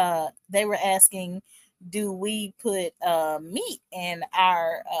that they were asking, do we put meat in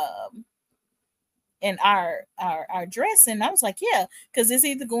our dressing? I was like, yeah, because it's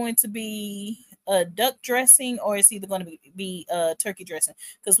either going to be a duck dressing or it's either going to be turkey dressing,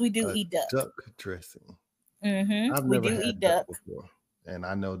 because we do eat duck. Duck dressing. I've never had duck before, and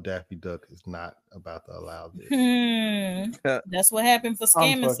I know Daffy Duck is not about to allow this. That's what happened for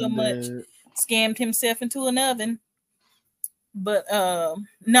scamming so much. Scammed himself into an oven. But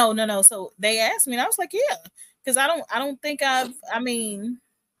no. So they asked me, and I was like, yeah, because I don't think I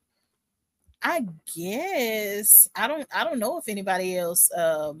guess I don't know if anybody else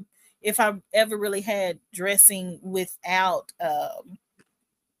if I ever really had dressing without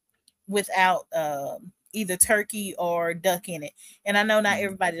either turkey or duck in it. And I know not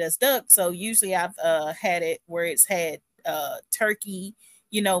everybody does duck, so usually I've had it where it's had turkey,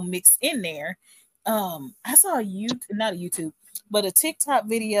 mixed in there. I saw not a YouTube, but a TikTok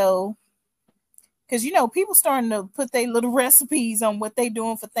video, because people starting to put their little recipes on what they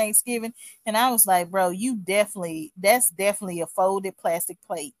doing for Thanksgiving, and I was like, bro, that's definitely a folded plastic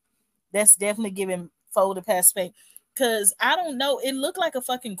plate. That's definitely giving folded plastic plate, because I don't know, it looked like a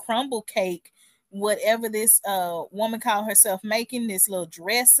fucking crumble cake, whatever this woman called herself making, this little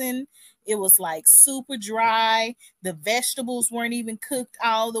dressing. It was like super dry. The vegetables weren't even cooked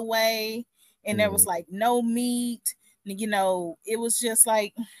all the way, and there was like no meat. It was just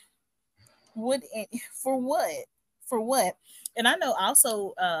like, what for what? And I know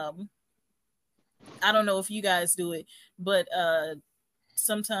also, I don't know if you guys do it, but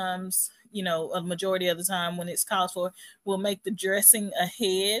sometimes, a majority of the time when it's called for, we'll make the dressing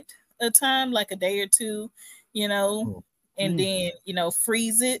ahead of time, like a day or two, and then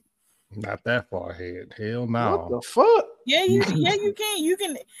freeze it. Not that far ahead. Hell no. What the fuck? Yeah, you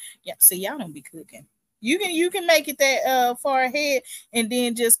can. Yeah, see, y'all don't be cooking. You can make it that far ahead and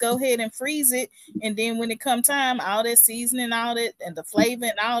then just go ahead and freeze it. And then when it come time, all that seasoning, all that, and the flavor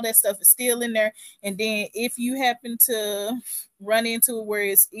and all that stuff is still in there. And then if you happen to run into it where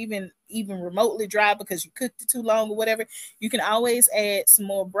it's even remotely dry because you cooked it too long or whatever, you can always add some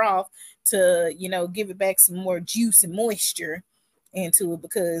more broth to, give it back some more juice and moisture into it,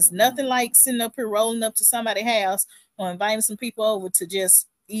 because nothing like sitting up here rolling up to somebody's house or inviting some people over to just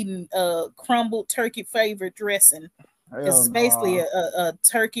eating crumbled turkey flavored dressing. It's basically a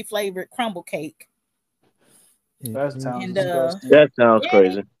turkey flavored crumble cake. That sounds that sounds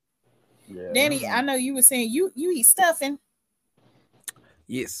crazy. Yeah. Danny, I know you were saying you eat stuffing.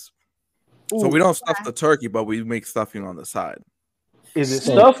 Yes. So we don't stuff the turkey, but we make stuffing on the side. Is it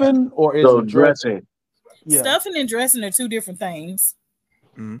stuffing or is it dressing? Yeah. Stuffing and dressing are two different things.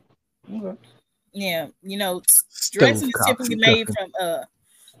 Mm-hmm. Okay. Yeah, dressing is typically made from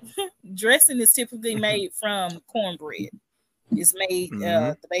dressing is typically made from cornbread. It's made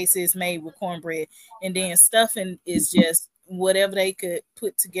the base is made with cornbread, and then stuffing is just whatever they could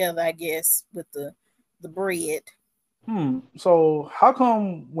put together, I guess, with the bread. So how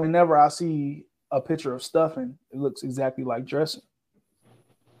come whenever I see a picture of stuffing, it looks exactly like dressing?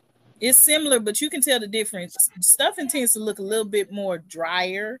 It's similar, but you can tell the difference. Stuffing tends to look a little bit more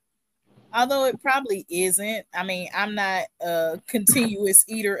drier, although it probably isn't. I mean, I'm not a continuous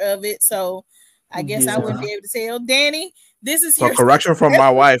eater of it, so I guess I wouldn't be able to tell. Danny, this is your correction from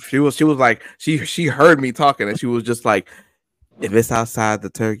my wife. She was like, she heard me talking, and she was just like, if it's outside the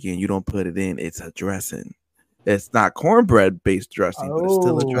turkey and you don't put it in, it's a dressing. It's not cornbread based dressing, but it's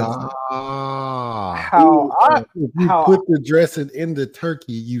still a dressing. If you put the dressing in the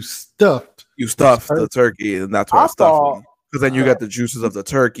turkey, you stuffed the turkey, and that's why stuffing. Because then you got the juices of the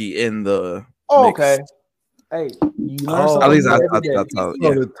turkey in the mix. Hey, you learn at least that's how.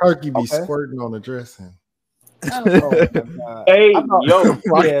 Yeah. So the turkey be squirting on the dressing. Oh my God. Hey, I thought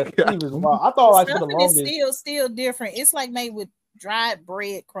like for the longest, is still different. It's like made with dried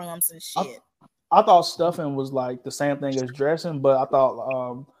breadcrumbs and shit. I thought stuffing was like the same thing as dressing, but I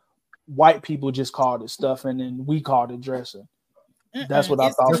thought white people just called it stuffing and we called it dressing. That's what I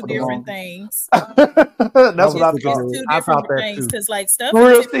thought. Two different things. That's what I thought. Two different things because like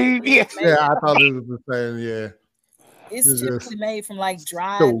stuffing. Yeah, I thought it was the same. Yeah, it's typically made from like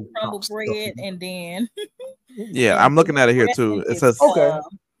dried crumbled bread, and then. Yeah, I'm looking at it here too. It says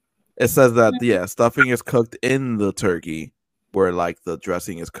It says that stuffing is cooked in the turkey, where like the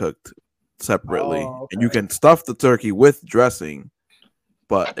dressing is cooked separately, and you can stuff the turkey with dressing.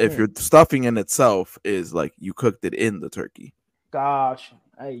 But if your stuffing in itself is like you cooked it in the turkey. Gosh,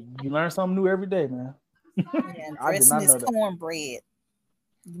 hey, you learn something new every day, man. Dressing is cornbread.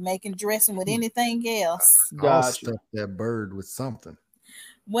 You're making dressing with anything else. I'll stuff that bird with something.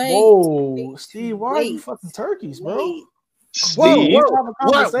 Whoa, Steve, why are you fucking turkeys, bro? Whoa.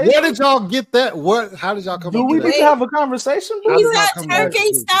 What did y'all get that? How did y'all come? Do we need to have a conversation? He's a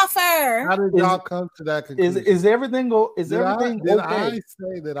turkey stuffer. How did y'all come to that conclusion? Is everything Did okay? I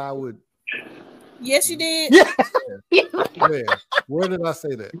say that I would? Yes, you did. Yeah. Where did I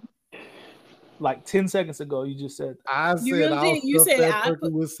say that? Like 10 seconds ago, you just said. I said I'll stuff that turkey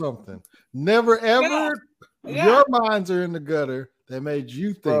with something. Never ever. Yeah. Your minds are in the gutter. That made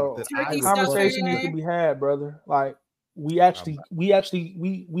you think that conversation needs to be had, brother. Like we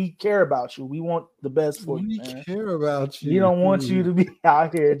care about you. We want the best for you. We care about you. We don't want you to be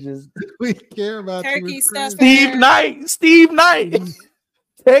out here just. We care about turkey you. Stuff. Steve Knight,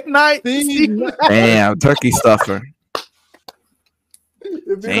 Tech Knight. Damn, turkey stuffer.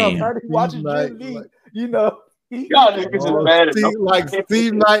 Damn. Watching Jimmy, you know. Y'all niggas is mad like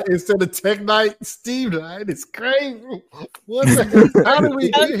Steve Knight instead of Tech Knight. Steve Knight is crazy. How did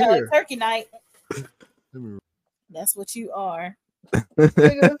we get here? Turkey Night. That's what you are.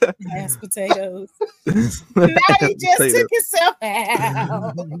 Mashed potatoes. Now he just took himself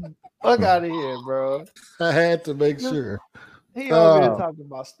out. Fuck out of here, bro. I had to make sure. He over here talking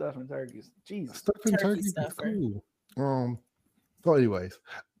about stuffing turkeys. Jesus. Stuffing turkeys is cool. So anyways,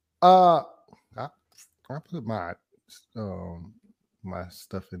 I put my my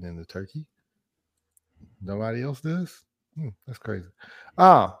stuffing in the turkey. Nobody else does? That's crazy.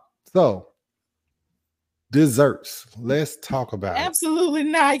 So desserts. Let's talk about Absolutely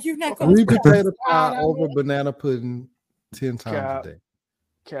not. You're not going to potato pie over banana pudding 10 times a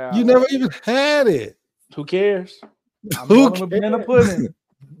day. You never even had it. Who cares? Who cares? Banana pudding.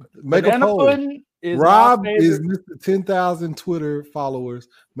 Make a poll. Pudding Rob is Mr. 10,000 Twitter followers.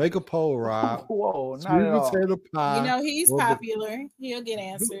 Make a poll, Rob. Whoa, not at all. Potato pie. You know he's popular. He'll get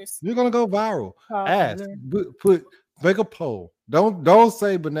answers. You're gonna go viral. Ask. Make a poll. Don't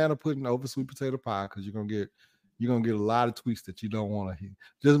say banana pudding over sweet potato pie because you're gonna get a lot of tweets that you don't want to hear.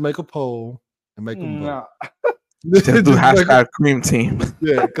 Just make a poll and make them vote. Just do hashtag cream team.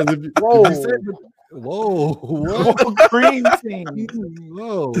 Yeah, because if you say, what? Cream team.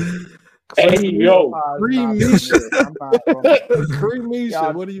 Whoa. Hey, yo. Cream Misha. Cream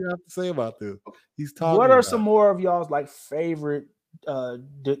Misha. What do you have to say about this? He's talking. What are some more of y'all's like favorite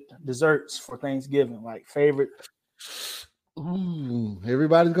desserts for Thanksgiving? Like favorite. Ooh,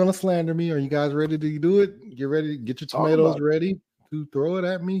 everybody's gonna slander me. Are you guys ready to do it? Get ready. Get your tomatoes ready to throw it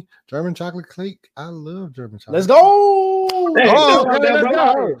at me. German chocolate cake. I love German chocolate. Let's go.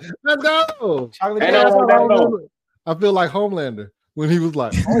 Let's go. Chocolate cake. I feel like Homelander when he was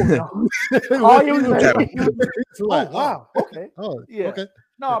like, "Oh no." It's like, wow. Okay. Oh, yeah. Okay.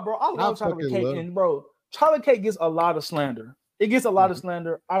 No, bro. I love chocolate cake, and bro, chocolate cake gets a lot of slander. It gets a lot of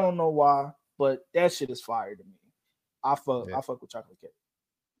slander. I don't know why, but that shit is fire to me. I fuck with chocolate cake.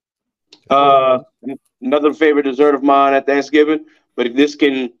 Another favorite dessert of mine at Thanksgiving, but this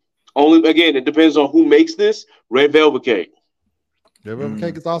can only, again, it depends on who makes this. Red velvet cake. Red velvet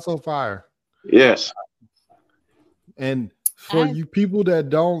cake is also fire. Yes. And for you people that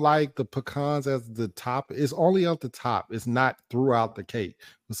don't like the pecans as the top, it's only at the top. It's not throughout the cake.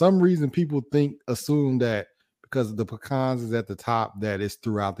 For some reason, people assume that because the pecans is at the top, that it's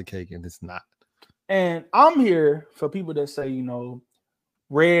throughout the cake, and it's not. And I'm here for people that say,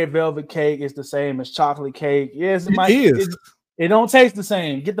 red velvet cake is the same as chocolate cake. Yes, it is. It don't taste the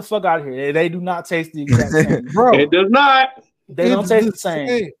same. Get the fuck out of here. They do not taste the exact same, bro. It does not. They don't taste the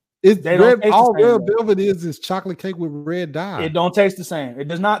same. All red velvet is chocolate cake with red dye. It don't taste the same. It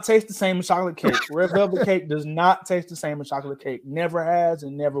does not taste the same as chocolate cake. Red velvet cake does not taste the same as chocolate cake. Never has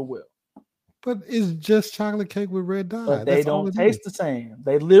and never will. But it's just chocolate cake with red dye. But they don't taste the same.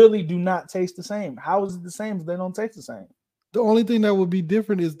 They literally do not taste the same. How is it the same if they don't taste the same? The only thing that would be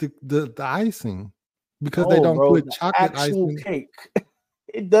different is the icing, because they don't put chocolate icing. Cake.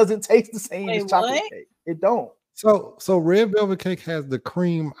 It doesn't taste the same as chocolate cake. It don't. So red velvet cake has the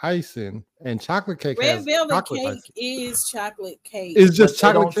cream icing, and chocolate cake has velvet cake icing. Is chocolate cake. It's just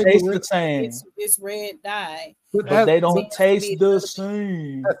chocolate cake. Taste the same. It's red dye. But they don't taste the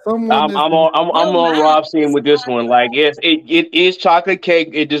same. I'm on Rob's team with this one. Like, yes, it is chocolate cake.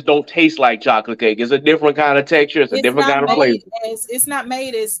 It just don't taste like chocolate cake. It's a different kind of texture. It's a different kind of flavor. It's not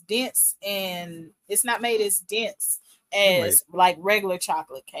made as dense, and it's not made as dense as like regular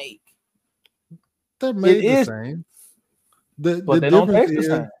chocolate cake. They're made the same. But they don't taste the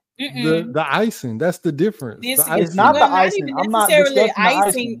same. The icing, that's the difference. It's not the icing. I'm not necessarily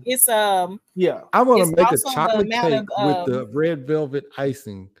icing. It's yeah. I want to make a chocolate cake with the red velvet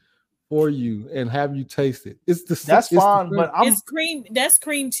icing for you and have you taste it. That's fine, but it's cream. That's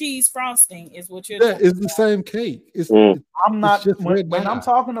cream cheese frosting, is what you're. Yeah, it's the same cake. I'm not when I'm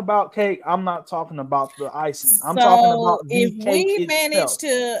talking about cake. I'm not talking about the icing. I'm talking about the if cake we manage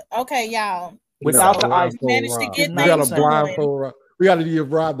itself. to y'all. Without the icing, manage to get we got a blindfold. We got to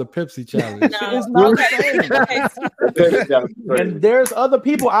give Rob the Pepsi challenge. It's not the same. And there's other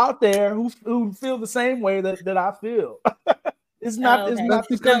people out there who feel the same way that I feel. It's not. Okay. It's not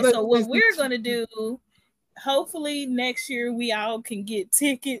because so what we're gonna do. Hopefully next year we all can get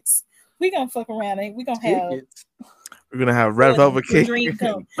tickets. We're gonna fuck around and we're gonna have. We're gonna have red velvet cake,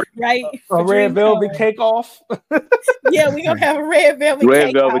 right? A red velvet cake off. Yeah, we're gonna have a red velvet.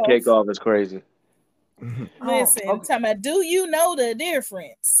 Red velvet cake off is crazy. Listen, talking about, do you know the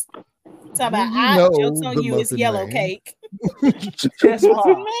difference? Talking about, jokes on you, it's yellow cake. Chess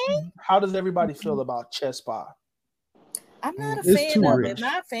pie. How does everybody feel about chess pie? I'm not a fan of it.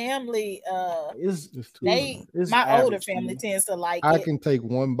 My family, my older family tends to like it. I can take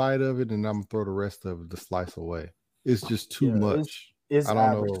one bite of it and I'm gonna throw the rest of the slice away. It's just too much. I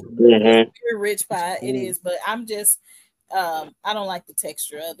don't know. It's very rich pie. It is, but I'm just, I don't like the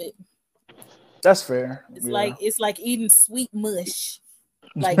texture of it. That's fair. It's like eating sweet mush,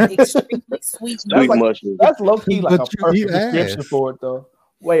 like extremely sweet mush. That's low key like a perfect description for it, though.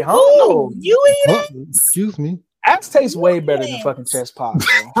 Wait, huh? Oh, you eat it? Excuse me. Ass tastes way better than fucking chest pie,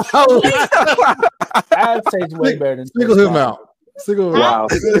 bro. Ass tastes way better than single him out. Single him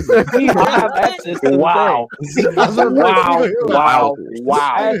out. Wow.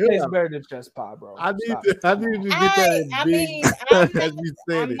 Wow. Ass tastes better than chest pie, bro. I need to get that.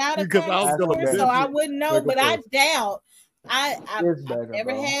 I'm not a connoisseur, so I wouldn't know, but I doubt. I've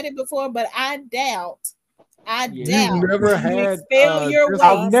never had it before, but I doubt. You've never had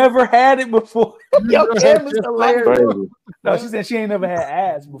I've never had it before. Yo, Kim is hilarious. No, she said she ain't never had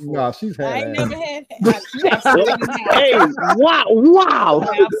ass before. No, she's had. I ain't never had. Hey, wow!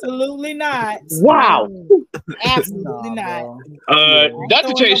 Absolutely not. Wow! Absolutely not. Not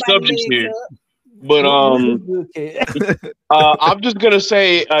to change subjects here, but I'm just gonna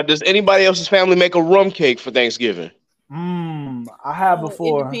say, does anybody else's family make a rum cake for Thanksgiving? I have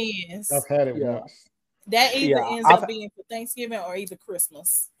before. It depends. I've had it once. That either ends up being for Thanksgiving or either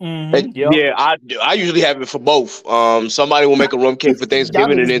Christmas. Yeah, I do. I usually have it for both. Somebody will make a rum cake for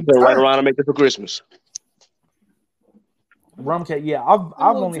Thanksgiving and then turn right around and make it for Christmas. Rum cake, yeah.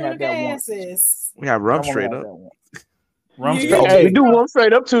 I've only had that once. We have rum straight up. Rum straight up. We do rum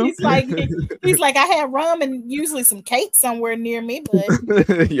straight up too. He's like, I had rum and usually some cake somewhere near me, but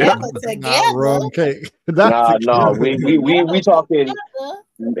never together. Rum cake. No, we talking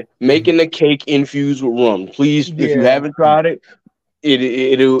making the cake infused with rum. Please, if you haven't tried it,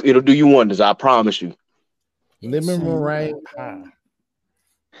 it'll do you wonders. I promise you. Lemon meringue pie.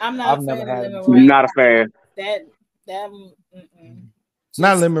 I'm not a fan of lemon meringue. Not a fan.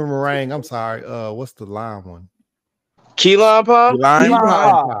 Not lemon meringue. I'm sorry. What's the lime one? Key lime pie? Lime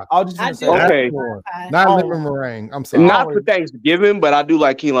pie. I was just gonna say okay. Not lemon meringue. I'm sorry. Not for Thanksgiving, but I do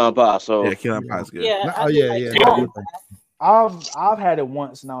like key lime pie. So yeah, key lime pie is good. Yeah. Yeah. I've had it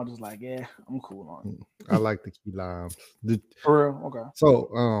once and I was just like, yeah, I'm cool on it. I like the key lime. For real? Okay.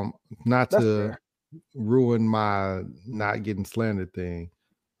 So not to ruin my not getting slandered thing,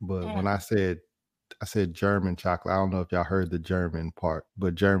 but when I said German chocolate, I don't know if y'all heard the German part,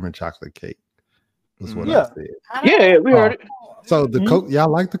 but German chocolate cake was what I said. Yeah, we heard it. So the y'all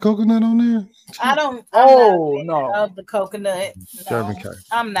like the coconut on there? I don't. No. Of the coconut. German cake.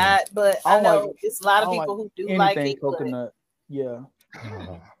 I'm not, but I know it's a lot of people who do like it. Coconut. Yeah.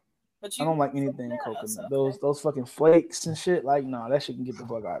 But I don't like anything coconut. Those fucking flakes and shit. Like, no, that shit can get the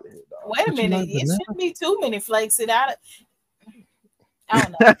fuck out of here, dog. Wait a minute. It shouldn't be too many flakes. I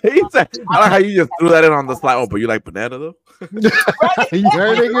don't know. I like how you just threw that in on the slide. Oh, but you like banana though? You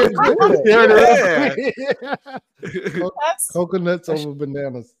heard it? Coconuts over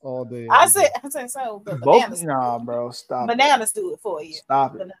bananas all day. I said so. But bananas, nah, bro, stop. Bananas do it for you.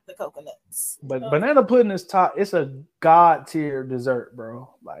 Stop it. The coconuts. But banana pudding is top. It's a god tier dessert, bro.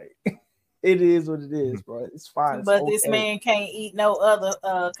 Like it is what it is, bro. It's fine. But this man can't eat no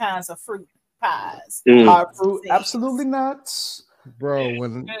other kinds of fruit pies. Pie fruit, absolutely not. Bro,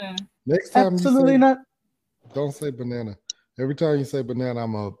 when next time absolutely not. Don't say banana. Every time you say banana,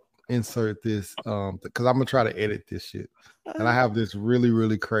 I'm gonna insert this because I'm gonna try to edit this shit. And I have this really,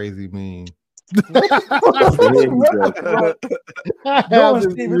 really crazy meme. Probably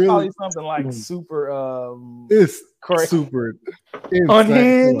something like super it's crazy. Super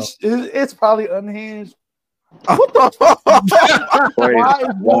unhinged. It's probably unhinged. What the fuck? Why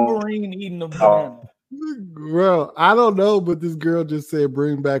is Wolverine eating a banana? Bro, I don't know, but this girl just said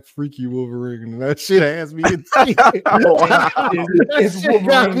bring back Freaky Wolverine, and that shit has me in tears. It's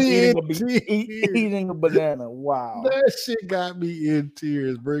Wolverine eating a banana. Wow. That shit got me in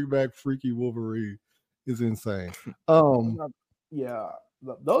tears. Bring back Freaky Wolverine is insane. Yeah,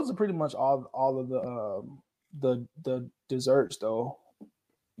 those are pretty much all of the desserts though.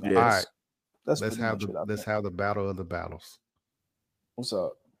 Yes. All right. Let's have the battle of the battles. What's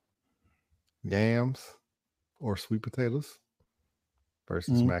up? Yams or sweet potatoes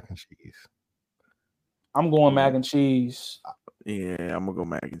versus mac and cheese. I'm going mac and cheese. Yeah, I'm gonna go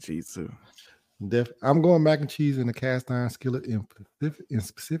mac and cheese too. I'm going mac and cheese in a cast iron skillet in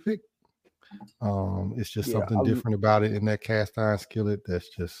specific. It's just something different about it in that cast iron skillet. That's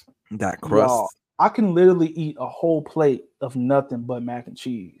just that crust. Y'all, I can literally eat a whole plate of nothing but mac and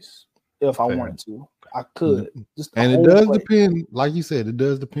cheese if I wanted to. I could. And it does depend, like you said, it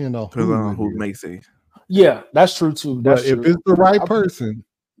does depend on who makes it. Yeah, that's true too. But if it's the right person,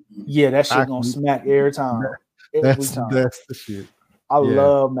 that shit gonna smack every time. That's the shit. I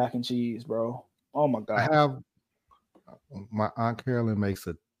love mac and cheese, bro. Oh my god. I have my Aunt Carolyn makes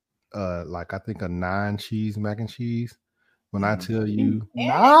I think a 9-cheese mac and cheese. When I tell you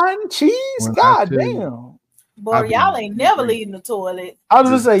 9 cheese, god damn. Boy, y'all ain't never leaving the toilet. I was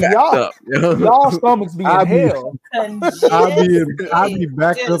gonna say y'all stomachs be in hell. I'll be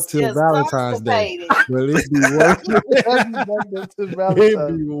backed up till Valentine's Day. Well, it'd be worth it.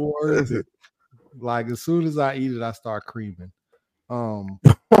 It'd be worth it. Like as soon as I eat it, I start creaming. Whoa,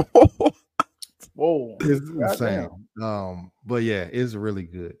 it's insane. But yeah, it's really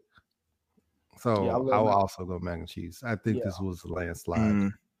good. So I will also go mac and cheese. I think this was a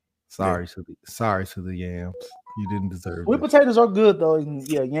landslide. Sorry to the yams. You didn't deserve it. Potatoes are good though.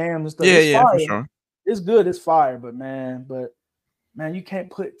 Yeah, yams. For sure. It's good. It's fire. But man, you can't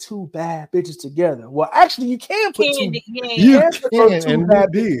put two bad bitches together. Well, actually, you can put two. You can two bad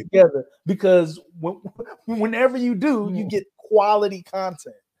bitches together because whenever you do, you get quality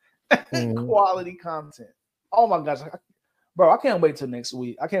content. Quality content. Oh my gosh, bro! I can't wait till next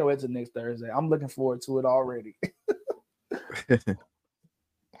week. I can't wait till next Thursday. I'm looking forward to it already. I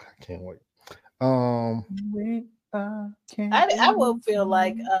can't wait. I will feel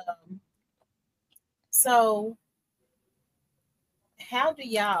like so how do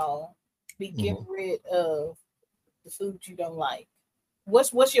y'all be getting rid of the food you don't like?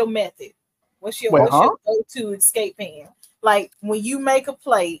 What's your method? What's your go-to escape pan? Like when you make a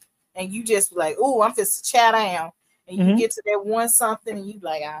plate and you just like, oh, I'm just chow down, and you get to that one something and you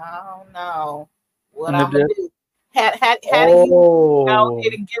like, I don't know what I'm gonna do. How do you go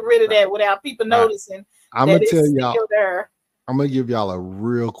ahead and get rid of that without people noticing? I'm gonna tell y'all. I'm gonna give y'all a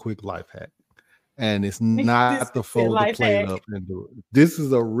real quick life hack, and it's not to fold the plate up and do it. This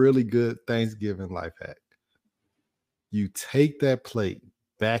is a really good Thanksgiving life hack. You take that plate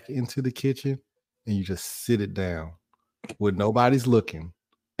back into the kitchen and you just sit it down when nobody's looking.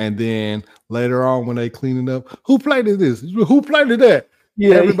 And then later on, when they clean it up, who plated this? Who plated that?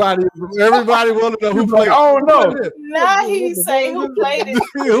 Yeah, everybody want to know who played. Oh no! Now he say who played it.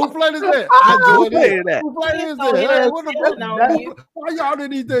 Who played that? I enjoyed that. Who played that? Why y'all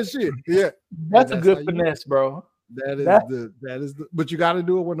didn't eat that shit? Yeah, that's a good finesse, bro. That is the. But you got to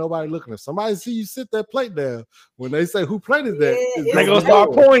do it when nobody looking. If somebody see you sit that plate down, when they say who played that, they gonna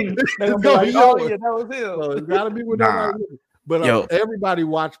start pointing. They gonna be like, "Oh yeah, that was him." So it's got to be when nobody looking. But everybody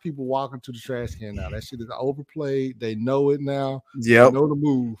watch people walking to the trash can now. That shit is overplayed. They know it now. Yeah, know the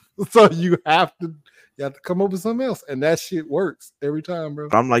move. So you have to come up with something else, and that shit works every time, bro.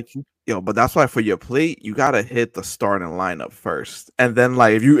 But I'm like, but that's why for your plate, you gotta hit the starting lineup first, and then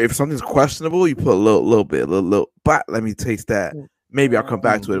like if something's questionable, you put a little bit. But let me taste that. Maybe I'll come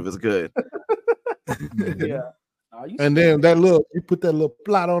back to it if it's good. Yeah. And then you put that little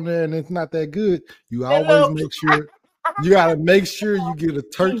plot on there, and it's not that good. You always make sure. You gotta make sure you get a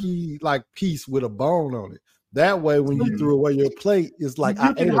turkey like piece with a bone on it. That way, when you threw away your plate, it's like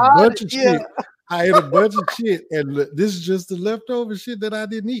I ate a bunch of shit. I ate a bunch of shit, and this is just the leftover shit that I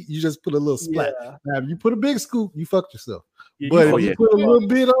didn't eat. You just put a little splat. Yeah. Now, if you put a big scoop, you fucked yourself. But if you put a little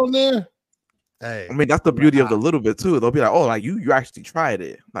bit on there, hey, I mean that's the beauty of the little bit too. They'll be like, oh, like you actually tried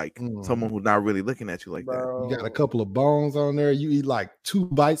it, like someone who's not really looking at you like that. You got a couple of bones on there. You eat like 2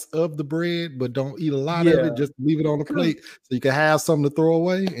 bites of the bread, but don't eat a lot of it. Just leave it on the plate so you can have something to throw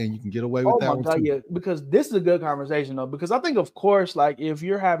away, and you can get away with that one too. Yeah, because this is a good conversation though. Because I think, of course, like if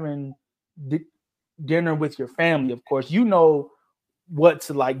you're having dinner with your family, of course, you know what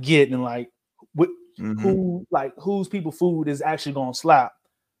to like get and like who like whose people food is actually gonna slap,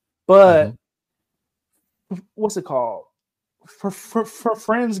 but. What's it called? For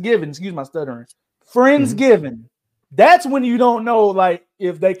Friendsgiving, excuse my stuttering. Friendsgiving. That's when you don't know, like,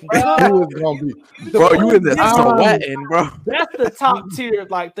 if they can. Bro, you in there sweating, bro. That's the top tier,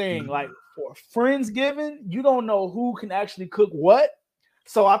 like, thing. Like, for Friendsgiving, you don't know who can actually cook what.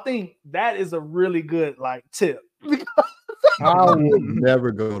 So I think that is a really good, like, tip. I would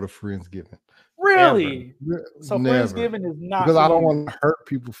never go to Friendsgiving. Really? Ever. So never. Friendsgiving is not because I don't want to hurt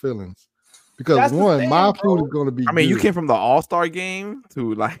people's feelings. Because my food is going to be. I mean, you came from the All-Star game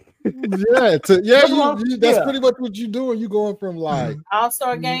to like. That's pretty much what you're doing. You're going from like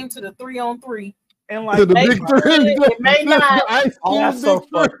All-Star game to the 3-on-3, and like to the big 3. It may not. That's so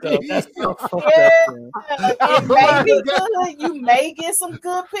fucked up. That's so fucked up. It may be good. You may get some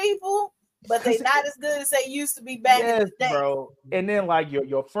good people, but they're not as good as they used to be back in the day, bro. And then like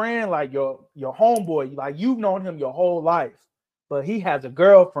your friend, like your homeboy, like you've known him your whole life, but he has a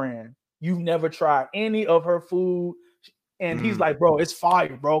girlfriend. You've never tried any of her food. And he's like, bro, it's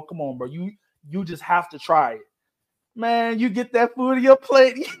fire, bro. Come on, bro. You just have to try it. Man, you get that food on your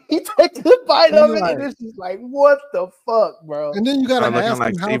plate. You take a bite of it. And it's just like, what the fuck, bro? And then you got to ask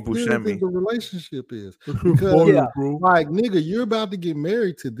him how good the relationship is. Because, like, nigga, you're about to get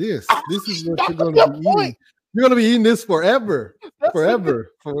married to this. This is what you're going to be eating. You're going to be eating this forever.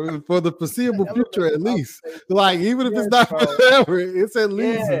 Forever. For the foreseeable future, at least. Like, even if it's not forever, it's at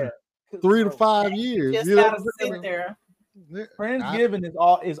least 3 to 5 years. Just gotta sit there. Friendsgiving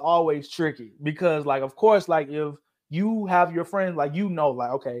is always tricky because, like, of course, like if you have your friends, like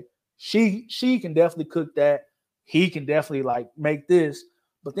like okay, she can definitely cook that, he can definitely like make this,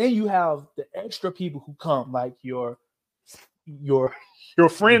 but then you have the extra people who come, like your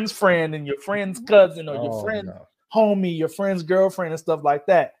friend's friend and your friend's cousin or your friend's homie, your friend's girlfriend and stuff like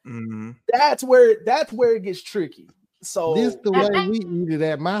that. Mm-hmm. That's where it gets tricky. So this the way we eat it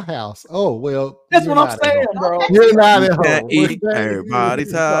at my house. Oh well, that's what I'm saying, bro. You're not at home. Eat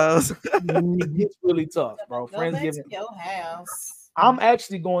everybody's house. It gets really tough, bro. Friendsgiving. Your house. I'm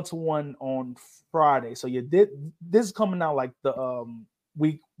actually going to one on Friday. So this is coming out like the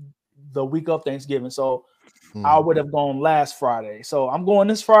week of Thanksgiving. So I would have gone last Friday. So I'm going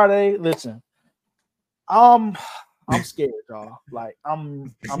this Friday. Listen, I'm scared, y'all. Like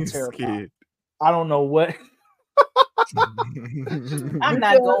I'm terrified. Scared. I don't know what. I'm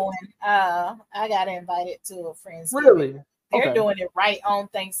not going. I got invited to a friend's. Really? They're doing it right on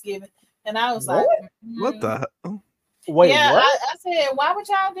Thanksgiving, and I was like, "What the hell?" Wait, yeah, what? I said, why would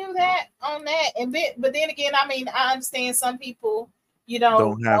y'all do that on that? And but then again, I mean, I understand some people,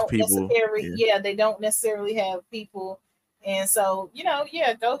 don't have people. They don't necessarily have people, and so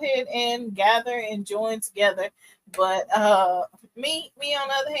go ahead and gather and join together. But me on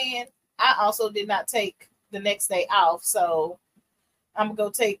the other hand, I also did not take the next day off, so I'm gonna go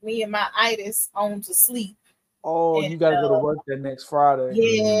take me and my itis on to sleep. Oh, you gotta go to work that next Friday.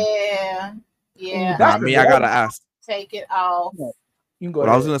 Yeah. I gotta ask. Take it off. You can go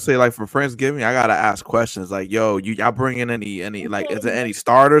I was gonna say, like, for Friendsgiving, I gotta ask questions like, "Yo, y'all bringing any like, is there any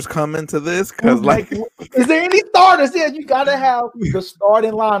starters coming to this? Because like, is there any starters? Yeah, you gotta have the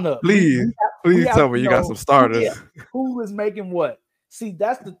starting lineup. Please tell me you got some starters. Who is making what? See,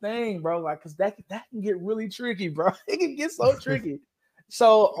 that's the thing, bro. Like, cause that can get really tricky, bro. It can get so tricky.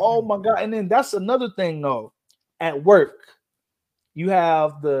 So, oh my god, and then that's another thing though. At work, you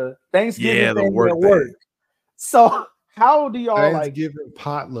have the Thanksgiving thing at work. So how do y'all Thanksgiving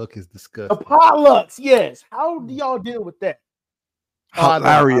potluck is disgusting. The potlucks, yes. How do y'all deal with that?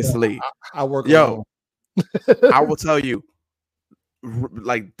 Hilariously, I work. Yo, I will tell you,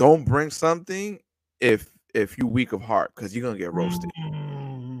 like, don't bring something if you weak of heart, because you're gonna get roasted.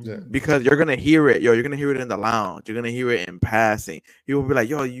 Yeah. Because you're gonna hear it, you're gonna hear it in the lounge. You're gonna hear it in passing. You will be like,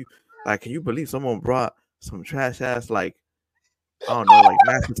 "Yo, can you believe someone brought some trash ass like?" I don't know, like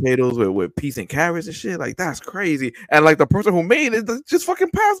mashed potatoes with peas and carrots and shit. Like, that's crazy. And like the person who made it just fucking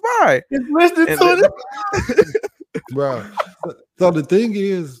passed by. It's listening to it. Bro. So the thing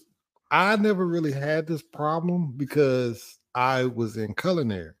is, I never really had this problem because I was in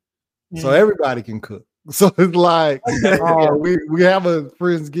culinary. So everybody can cook. So it's like we have a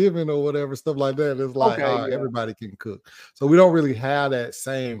Friendsgiving or whatever, stuff like that. It's like everybody can cook. So we don't really have that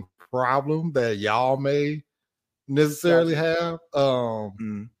same problem that y'all may necessarily have.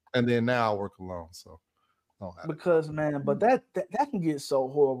 And then now I work alone, so because but that can get so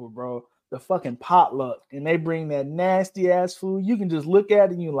horrible, bro. The fucking potluck, and they bring that nasty ass food. You can just look at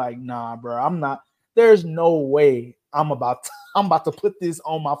it and you're like, nah, bro, I'm not. There's no way I'm about to put this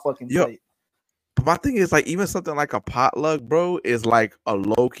on my fucking plate. But my thing is, like, even something like a potluck, bro, is like a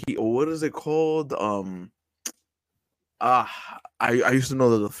low key, or what is it called? I used to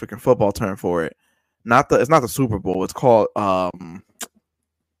know the freaking football term for it. It's not the Super Bowl. It's called the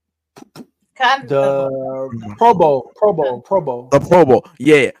Pro Bowl. The Pro Bowl.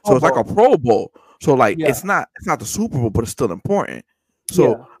 Yeah. So it's like a Pro Bowl. So like it's not the Super Bowl, but it's still important.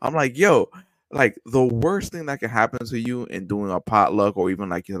 So I'm like, yo, like the worst thing that can happen to you in doing a potluck or even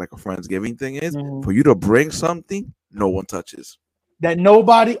like a Friendsgiving thing is for you to bring something no one touches. That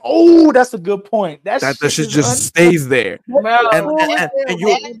nobody. Oh, that's a good point. That shit just stays there.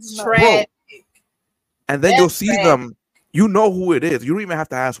 And then you'll see them. You know who it is. You don't even have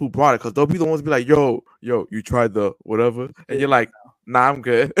to ask who brought it, because they'll be the ones to be like, yo, you tried the whatever, and you're like, nah, I'm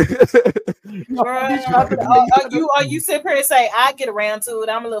good. You sit here and say, I get around to it.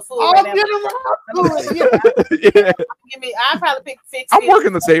 I'm a little fool. I probably fix. I'm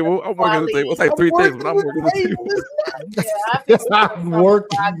working the table. It's like 3 things, but I'm working the table.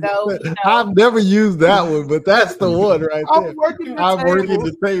 I've never used that one, but that's the one right there. I'm working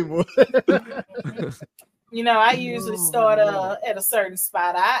the table. I usually start at a certain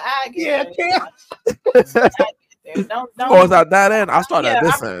spot. I get Don't it's at that end. I start at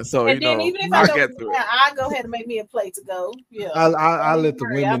this end. So even if I get through it, I go ahead and make me a plate to go. Yeah, I let the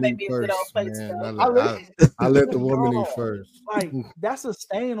women eat first. I let the women eat first. Like, that's a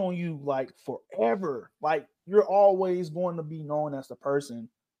stain on you, like, forever. Like, you're always going to be known as the person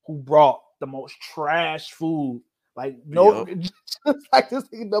who brought the most trash food. Like, just like this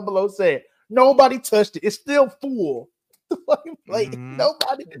thing 00 said, nobody touched it. It's still full. Fucking plate.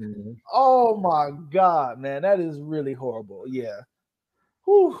 Nobody. Oh my god, man, that is really horrible. Yeah.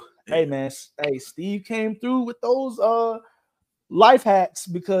 Whew. Hey man, Steve came through with those life hacks,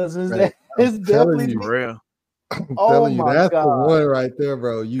 because it's definitely real. I'm telling you, that's the one right there,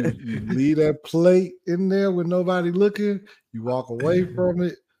 bro. You leave that plate in there with nobody looking. You walk away from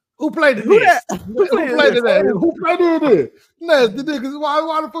it. Who played it? Who played it? Who played it? Nasty niggas.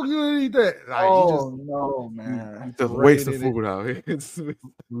 Why the fuck you didn't eat that? Like, no, man. You just wasting food out here.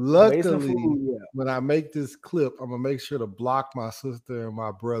 Luckily, when I make this clip, I'm gonna make sure to block my sister and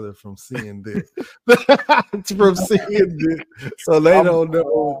my brother from seeing this. So they don't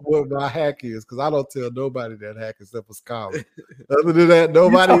know what my hack is, because I don't tell nobody that hack except for Scholar. Other than that,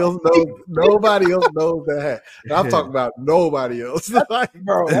 nobody else knows that hack. And I'm talking about nobody else.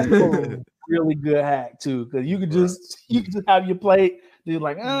 Bro, that's a really good hack too, because you could just have your plate. You're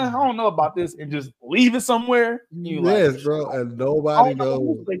like, I don't know about this, and just leave it somewhere. Yes, like, bro, and nobody knows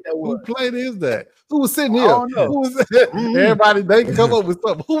who plate is that. Who was sitting here? Who was everybody? They can come up with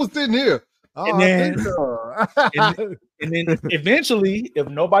something. Who was sitting here? And then eventually, if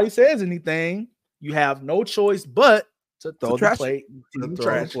nobody says anything, you have no choice but to throw the plate in the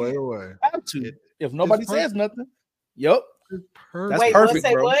trash away. Have to. If nobody says nothing, yep. That's perfect,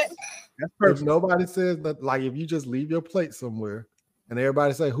 bro. What? That's perfect. If nobody says that, like if you just leave your plate somewhere and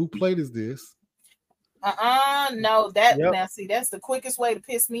everybody say, "Who plate is this?" No, now see, that's the quickest way to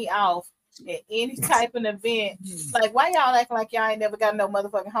piss me off at any type of event. Like, why y'all acting like y'all ain't never got no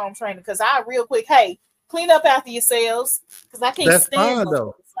motherfucking home training? Because I real quick, hey, clean up after yourselves. Because I can't stand fine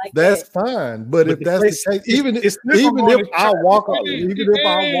though. Like that's fine. But if that's the case, even if I walk up,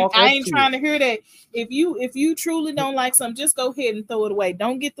 I ain't trying to hear that. If you truly don't like something, just go ahead and throw it away.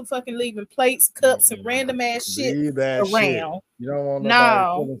 Don't get the fucking leaving plates, cups, and random ass shit around. Shit. You don't want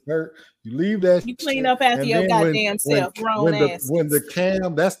nobody feeling hurt. You leave that. You clean up after your goddamn self. Grown ass. When the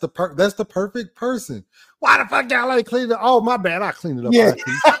cam, that's the perfect person. Why the fuck y'all ain't cleaning it? Oh, my bad. I cleaned it up. Yeah.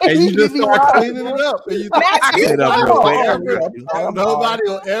 And you just start cleaning it up. And you nobody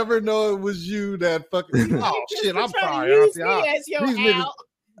will ever know it was you that fucking. Oh shit! I'm sorry.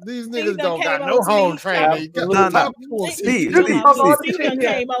 These niggas don't got no home training. Steve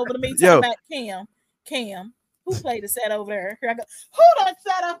came over to me talking about Cam. Who played the set over there? I go, who done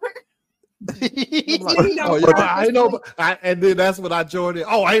set over? And then that's when I joined it.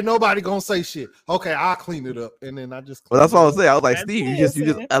 Oh, ain't nobody gonna say shit. Okay, I'll clean it up, and then I just. Well, that's what I was saying. I was like, Steve, you just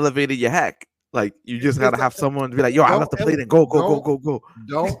elevated your hack. Like you just gotta have someone be like, yo, I left the plate and go.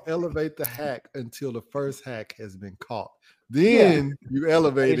 Don't elevate the hack until the first hack has been caught. Then you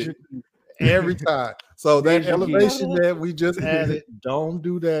elevate it every time. So that elevation that we just added, don't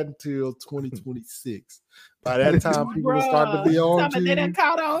do that until 2026. By that time, people will start to be on to you. They done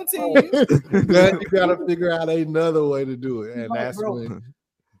caught on to you. You gotta figure out another way to do it, and that's when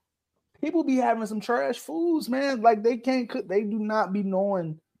people be having some trash foods, man. Like they can't cook. They do not be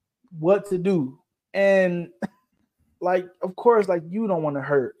knowing what to do, and like, of course, like you don't want to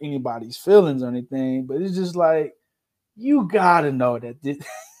hurt anybody's feelings or anything, but it's just like you gotta know that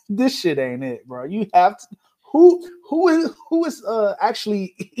this shit ain't it, bro. You have to. Who is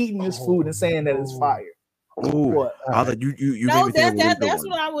actually eating this food and saying that it's fire? Ooh, I thought you no, that's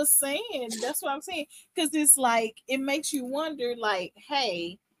what I was saying. That's what I'm saying. Because it's like it makes you wonder, like,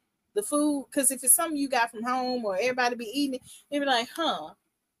 hey, the food, because if it's something you got from home or everybody be eating it, they be like,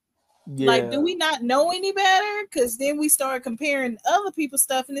 yeah. Like, do we not know any better? Because then we start comparing other people's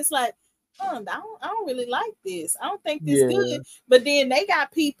stuff, and it's like, I don't really like this. I don't think this good. But then they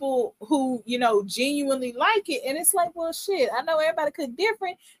got people who, genuinely like it, and it's like, well, shit, I know everybody cook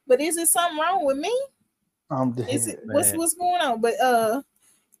different, but is it something wrong with me? I'm dead, is it what's going on? But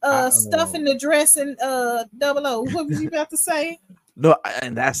stuff in the dress and 00. What was you about to say? No,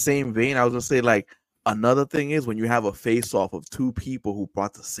 in that same vein, I was gonna say, like, another thing is when you have a face off of two people who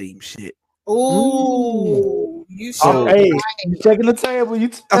brought the same shit. Ooh, you checking the table. You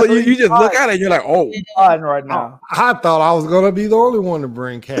just look at it and you're like, oh, right now. I thought I was gonna be the only one to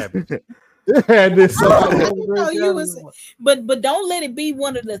bring cabbage. But don't let it be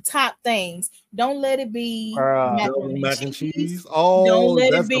one of the top things. Don't let it be mac and cheese. Oh, don't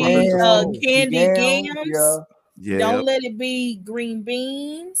let it be candied yams. Yeah. Don't let it be green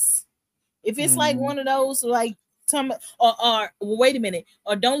beans. If it's like one of those, like or wait a minute,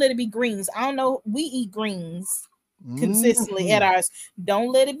 or don't let it be greens. I don't know. We eat greens consistently at ours.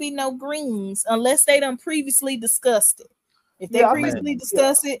 Don't let it be no greens unless they done previously discussed it. If they previously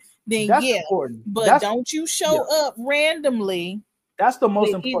discussed it, then that's important. But don't you show up randomly. That's the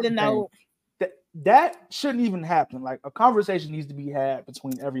most important thing. That shouldn't even happen. Like, a conversation needs to be had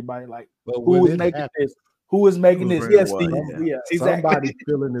between everybody. Like, who is making this? Who is making this? Yes, Steve. Yeah, exactly. Somebody's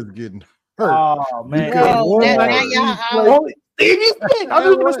feeling is getting hurt. Oh man! Steve, I'm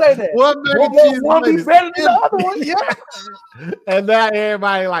just gonna say that one be better than the other one. Yeah. And now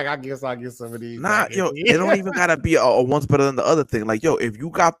everybody like, I guess I'll get some of these. Nah, yo, it don't even gotta be a one's better than the other thing. Like, yo, if you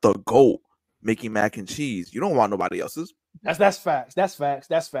got the GOAT making mac and cheese, you don't want nobody else's. That's facts. That's facts.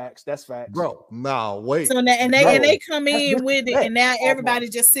 Bro, no, wait. So now, and they come in with it, and now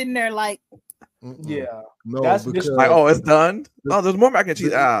everybody's just sitting there like, yeah, no, that's because like, oh, it's done. Oh, there's more mac and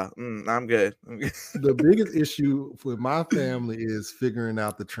cheese. I'm good. The biggest issue with my family is figuring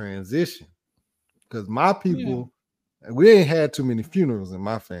out the transition, because my people, we ain't had too many funerals in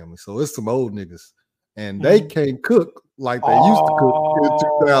my family, so it's some old niggas, and they can't cook like they used to cook in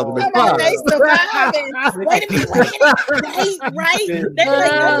 2005. They surviving. Wait a minute. Right? They be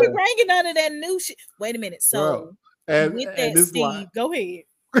like, don't be bringing none of that new shit. Wait a minute. So with that, Steve, go ahead.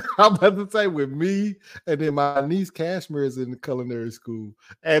 I'm about to say, with me and then my niece Cashmere is in the culinary school,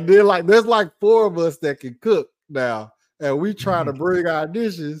 and then like there's like 4 of us that can cook now, and we try to bring our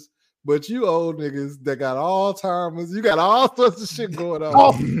dishes. But you old niggas that got Alzheimer's, you got all sorts of shit going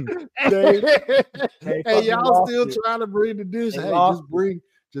on. Hey, y'all still trying to bring the dish? Hey,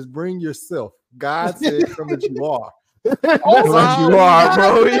 just bring yourself. God said, "Come as you are." That's all you are,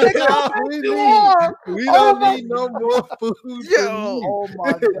 bro. We don't need no more food. Yo, oh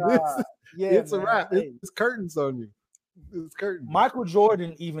my god! It's a wrap. It's curtains on you. It's curtains. Michael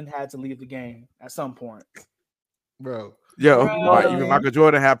Jordan even had to leave the game at some point, bro. Yo, even Michael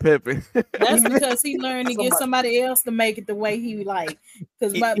Jordan had Pippen. That's because he learned to get somebody else to make it the way he like.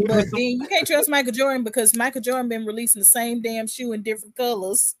 But then you can't trust Michael Jordan because Michael Jordan been releasing the same damn shoe in different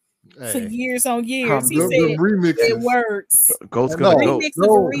colors for years on years. He said it works. Ghost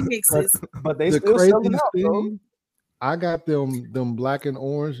remixes. But they still selling out, bro. I got them black and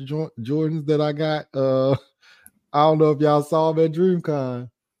orange Jordans that I got. I don't know if y'all saw them at DreamCon.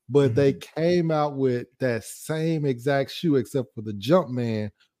 But they came out with that same exact shoe, except for the Jumpman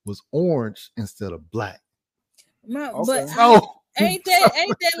was orange instead of black. But ain't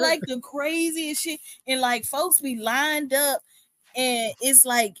that like the craziest shit? And like folks be lined up, and it's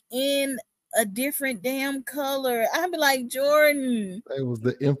like in a different damn color. I'd be like, Jordan. It was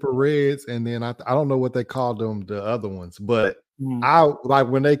the infrareds, and then I don't know what they called them, the other ones, but I like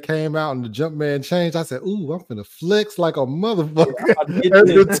when they came out and the Jumpman changed. I said, "Ooh, I'm finna flex like a motherfucker."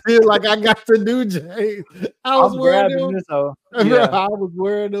 Like I got the new J's. I was wearing them. I was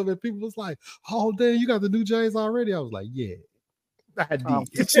wearing them, and people was like, "Oh, damn, you got the new J's already?" I was like, "Yeah, I did."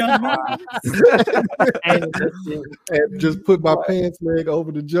 And just put my pants leg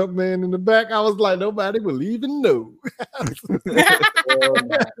over the Jumpman in the back. I was like, nobody will even know.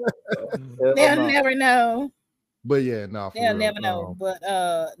 They'll never know. But yeah, no, they'll never know. But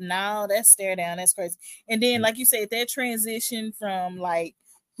no, that's stare down. That's crazy. And then, like you said, that transition from like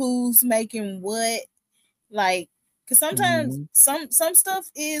who's making what, like, because sometimes some stuff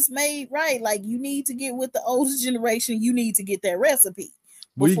is made right. Like you need to get with the older generation. You need to get that recipe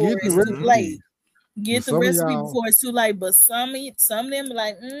before it's too late. Get the recipe before it's too late. But some of them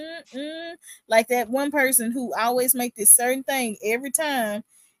like like that one person who always make this certain thing every time,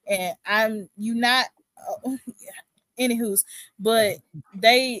 and anywho's, but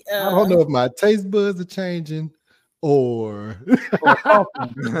they I don't know if my taste buds are changing or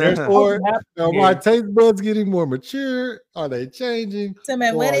my taste buds getting more mature. Are they changing? So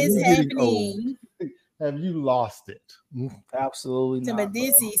man, what is happening? Have you lost it? Absolutely not. But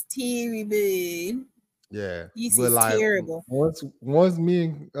this is terrible. Yeah, this is terrible. Once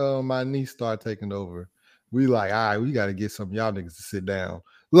me and my niece start taking over, we like, all right, we got to get some of y'all niggas to sit down.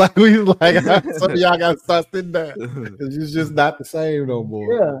 Like we like some of y'all got to start sitting down. It's just not the same no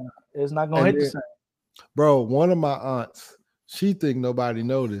more. Yeah, it's not gonna hit the same. Bro, one of my aunts, she think nobody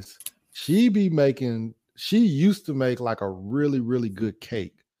noticed. She used to make like a really, really good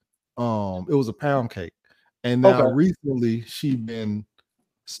cake. It was a pound cake. And now recently she been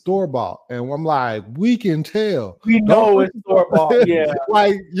store-bought. And I'm like, we can tell. We know it's store-bought. Yeah.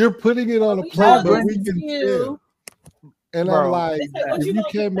 Like you're putting it on a plate, but we can tell. And bro, I'm like, if you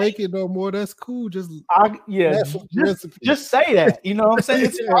can't make it no more, that's cool. Just say that. You know what I'm saying?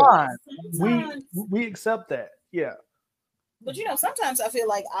 It's fine. We accept that. Yeah. But sometimes I feel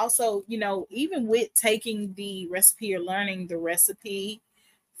like also, even with taking the recipe or learning the recipe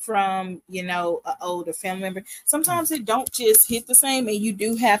from, an older family member, sometimes it don't just hit the same, and you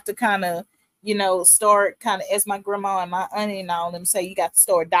do have to kind of, start kind of, as my grandma and my auntie and all them say, you got to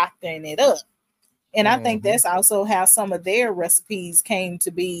start doctoring it up. And I think that's also how some of their recipes came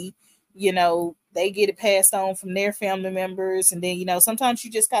to be. They get it passed on from their family members. And then, sometimes you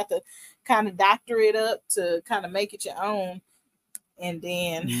just got to kind of doctor it up to kind of make it your own. And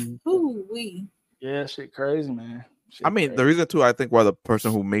then, yeah, shit crazy, man. I mean, the reason too, I think why the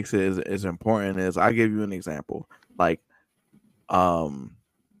person who makes it is important is I give you an example. Like,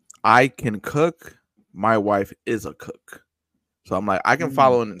 I can cook. My wife is a cook. So I'm like, I can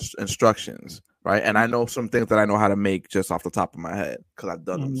follow instructions. right? And I know some things that I know how to make just off the top of my head because I've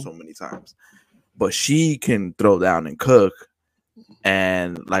done them so many times. But she can throw down and cook.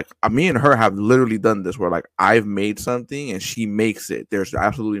 And like me and her have literally done this where like I've made something and she makes it. There's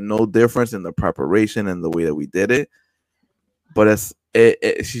absolutely no difference in the preparation and the way that we did it. But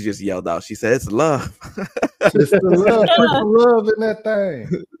she just yelled out. She said, "It's love." It's the love. Put the love in that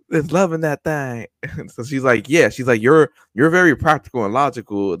thing. It's love in that thing. So she's like, yeah. She's like, you're very practical and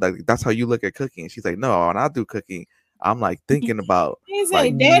logical. Like that's how you look at cooking. She's like, no, when I do cooking, I'm like thinking about. He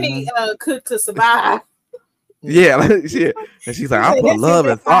said, "Daddy cooked to survive." Yeah, and she's like, I put love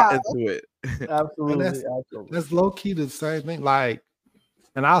and thought into it. Absolutely, that's low key the same thing. Like,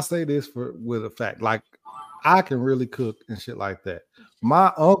 and I'll say this with a fact, like I can really cook and shit like that.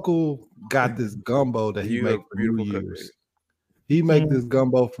 My uncle got this gumbo that he makes for New Year's. He make this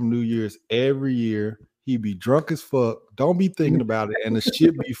gumbo from New Year's every year. He be drunk as fuck. Don't be thinking about it, and the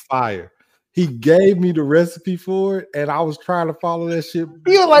shit be fire. He gave me the recipe for it, and I was trying to follow that shit.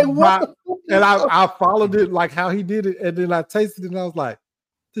 You're like, what? And I followed it like how he did it, and then I tasted it, and I was like,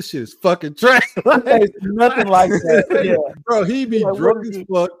 this shit is fucking trash. Like, nothing like that. Yeah. Bro, he be like, drunk as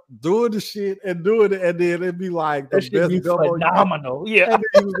fuck, doing the shit and doing it, and then it'd be like the best gumbo. Phenomenal. Yeah. And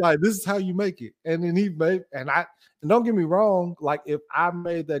then he was like, this is how you make it. And then he made, and don't get me wrong, like if I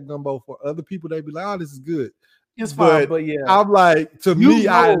made that gumbo for other people, they'd be like, oh, this is good. It's fine, but yeah. I'm like, to me,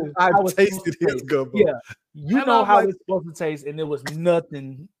 I tasted his gumbo. Yeah. You know how it's supposed to taste, and it was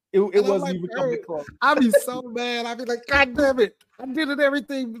nothing. It wasn't like, even coming close. I'd be so mad. I'd be like, God damn it. I did it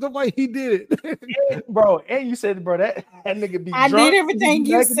everything the way he did it. Bro, and you said, bro, that nigga be I drunk. did everything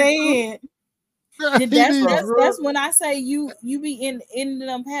you said. That's when I say you be ending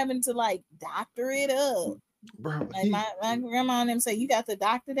up having to like doctor it up. Bro, like my grandma and them say you got to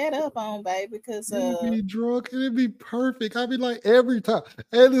doctor that up on, baby, because he'd be drunk and it'd be perfect. I'd be like every time.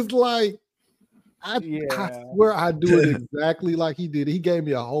 And it's like I swear I do it exactly like he did. He gave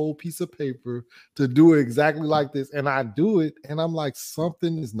me a whole piece of paper to do it exactly like this, and I do it, and I'm like,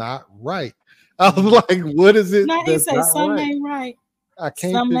 something is not right. I was like, what is it? Now he say something ain't right. I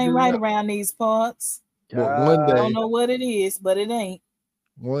can't. Something ain't right around these parts. But one day, I don't know what it is, but it ain't.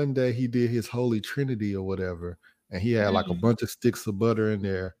 One day he did his Holy Trinity or whatever, and he had like a bunch of sticks of butter in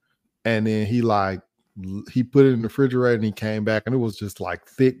there, and then he put it in the refrigerator, and he came back, and it was just like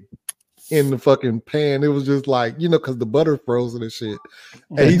thick in the fucking pan. It was just like, because the butter frozen and shit.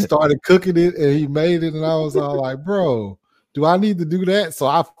 And he started cooking it and he made it. And I was all like, bro, do I need to do that? So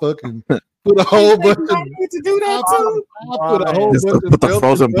I fucking put a whole bunch of to do that too. I put a whole bunch of the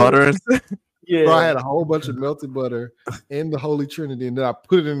frozen butter. Yeah, bro, I had a whole bunch of melted butter in the Holy Trinity, and then I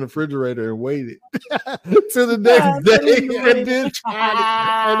put it in the refrigerator and waited till the next day, and then tried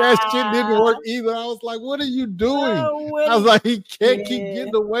it, and that shit didn't work either. I was like, "What are you doing?" I was like, "He can't keep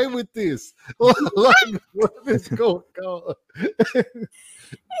getting away with this. Like, what is going on?"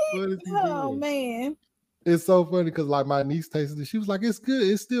 Oh man, it's so funny because like my niece tasted it. She was like, "It's good.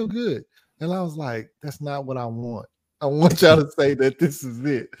 It's still good," and I was like, "That's not what I want. I want y'all to say that this is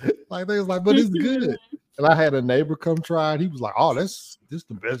it." Like they was like, but it's good. And I had a neighbor come try it. He was like, "Oh, this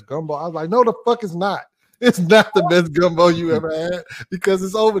the best gumbo." I was like, "No, the fuck it's not. It's not the best gumbo you ever had because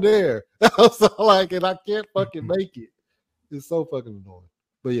it's over there." I was like, and I can't fucking make it. It's so fucking annoying.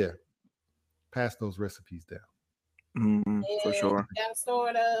 But yeah, pass those recipes down. For sure. You gotta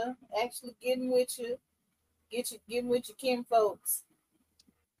start actually getting with getting with your kin folks.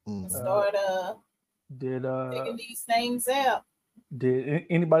 Start figuring these things out. Did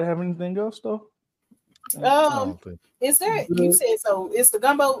anybody have anything else though? Is there? You said so. It's the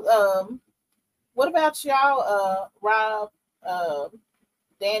gumbo. What about y'all, Rob,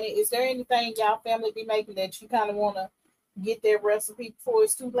 Danny? Is there anything y'all family be making that you kind of want to get their recipe before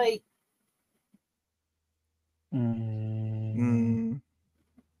it's too late?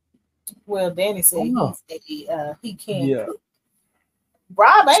 Well, Danny said he can't cook.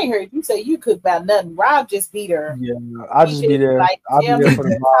 Rob, I ain't heard you say you cook about nothing. Rob just be there. Yeah, I'll just be there. I'll be there for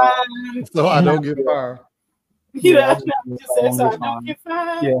the vibe. So I don't get fired. Yeah, just say so I don't get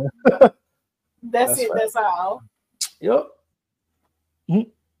fired. Yeah. That's it. Right. That's all. Yep.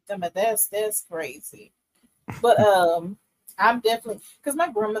 That's crazy. But I'm definitely, because my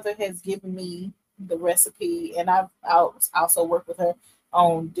grandmother has given me the recipe, and I'll also work with her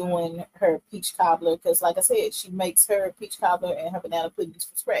on doing her peach cobbler, because like I said, she makes her peach cobbler and her banana puddings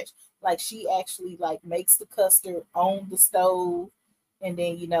from scratch. Like she actually like makes the custard on the stove and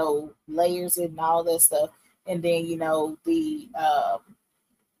then layers it and all that stuff, and then the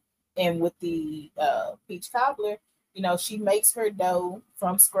and with the peach cobbler, she makes her dough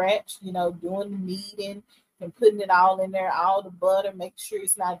from scratch, doing the kneading, and putting it all in there, all the butter, make sure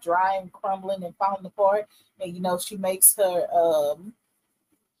it's not dry and crumbling and falling apart. And she makes her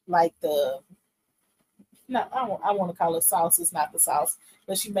like the no, I want to call it sauce. It's not the sauce,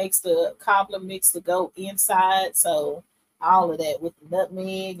 but she makes the cobbler mix to go inside. So all of that with the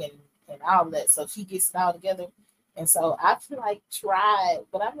nutmeg and all of that. So she gets it all together. And so I feel like tried,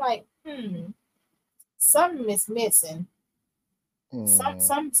 but I'm like, something is missing.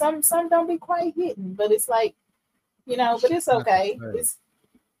 Some don't be quite hitting, but it's like, but it's okay.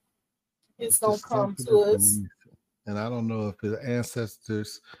 It's gonna come to us. And I don't know if the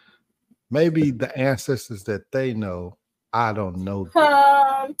ancestors, maybe the ancestors that they know, I don't know.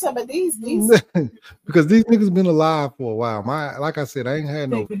 Some of these because these niggas been alive for a while. Like I said, I ain't had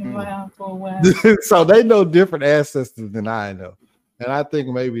no. Been alive for a while. So they know different ancestors than I know, and I think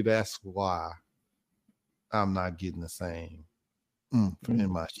maybe that's why I'm not getting the same in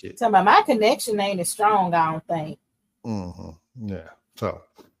my shit. So my connection ain't as strong, I don't think. Yeah. So.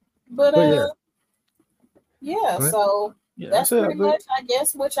 But yeah. So that's pretty much, I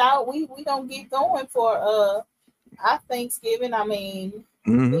guess, what we gonna get going for our Thanksgiving. I mean,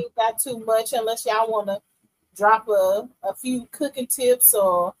 we ain't got too much unless y'all want to drop a few cooking tips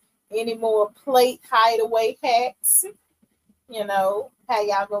or any more plate hideaway hacks. How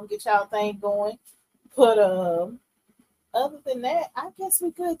y'all gonna get y'all thing going. But other than that, I guess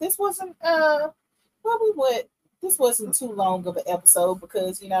we could. This wasn't this wasn't too long of an episode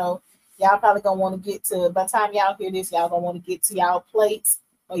because y'all probably gonna want to get to, by the time y'all hear this, y'all gonna want to get to y'all plates,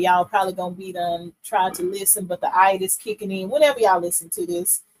 or y'all probably gonna be done trying to listen, but the itis kicking in whenever y'all listen to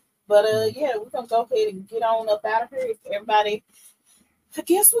this. But yeah, we're gonna go ahead and get on up out of here. Everybody, I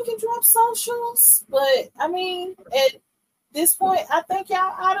guess we can drop socials, but I mean, at this point, I think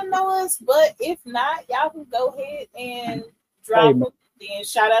y'all ought to know us. But if not, y'all can go ahead and drop them. Then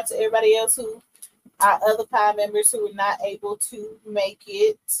shout out to everybody else our other pie members who were not able to make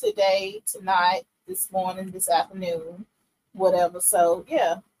it today, tonight, this morning, this afternoon, whatever. So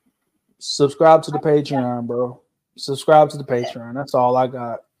yeah. Subscribe to the Patreon, bro. Subscribe to the Patreon. That's all I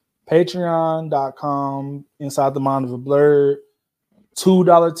got. Patreon.com, Inside the Mind of a Blerd.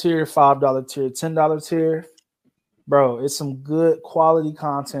 $2 tier, $5 tier, $10 tier. Bro, it's some good quality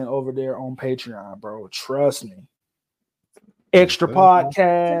content over there on Patreon, bro. Trust me. Extra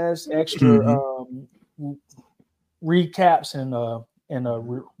podcasts, extra recaps and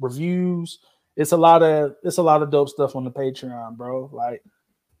reviews. It's a lot of dope stuff on the Patreon, bro. Like,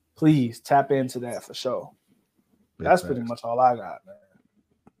 please tap into that for sure. That's pretty much all I got, man.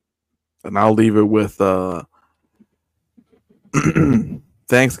 And I'll leave it with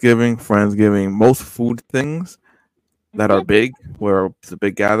Thanksgiving, Friendsgiving, most food things that are big, where it's a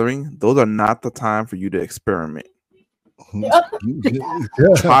big gathering, those are not the time for you to experiment.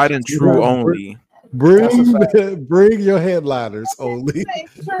 Tried and true only. Bring your headliners only.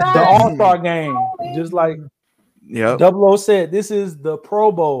 The All-Star game, just like 00 said, this is the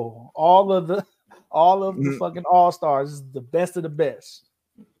Pro Bowl. All of the fucking All-Stars. This is the best of the best.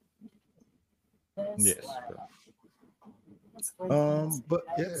 Yes. But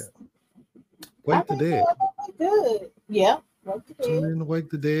yeah. Wake the Dead. Good. Yeah. Tune in to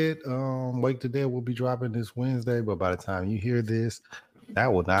Wake the Dead. Wake the Dead will be dropping this Wednesday, but by the time you hear this,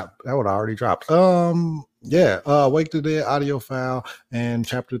 that would already drop. Wake the Dead audio file and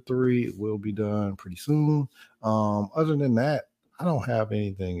chapter 3 will be done pretty soon. Other than that, I don't have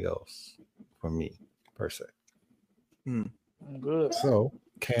anything else for me per se. Good. So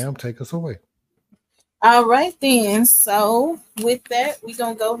Cam, take us away. All right then. So with that, we're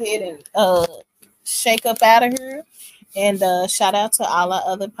gonna go ahead and shake up out of here. And shout out to all our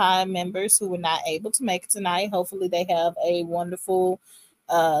other pie members who were not able to make it tonight. Hopefully they have a wonderful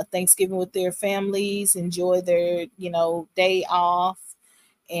Thanksgiving with their families. Enjoy their, day off.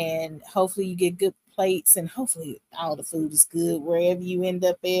 And hopefully you get good plates. And hopefully all the food is good wherever you end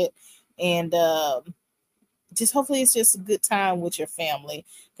up at. And just hopefully it's just a good time with your family.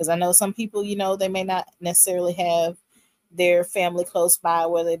 Because I know some people, they may not necessarily have their family close by,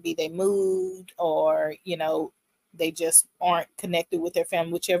 whether it be they moved or, they just aren't connected with their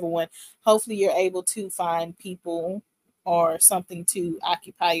family, whichever one. Hopefully you're able to find people or something to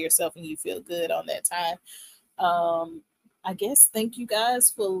occupy yourself and you feel good on that time. I guess thank you guys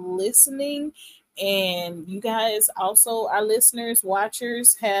for listening. And you guys also, our listeners,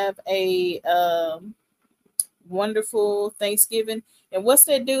 watchers, have a wonderful Thanksgiving. And what's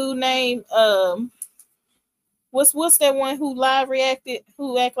that dude name? What's that one who live reacted,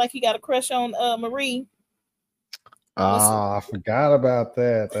 who act like he got a crush on Marie? I forgot about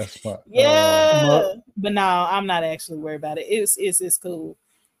that. That's my but no, I'm not actually worried about it. It's cool.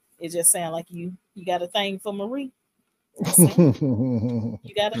 It just sounds like you got a thing for Marie. You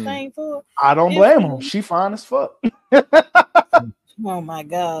got a thing for her. I don't blame her. She fine as fuck. Oh my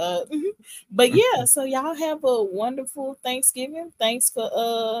God. But yeah, so y'all have a wonderful Thanksgiving. Thanks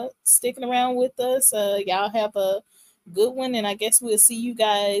for sticking around with us. Y'all have a good one, and I guess we'll see you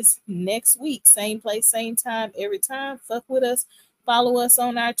guys next week. Same place, same time, every time. Fuck with us. Follow us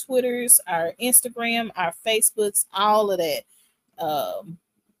on our Twitters, our Instagram, our Facebooks, all of that.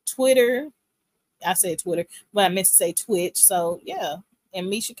 Twitter. I said Twitter, but I meant to say Twitch. So yeah. And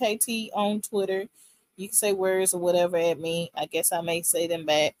Misha KT on Twitter. You can say words or whatever at me. I guess I may say them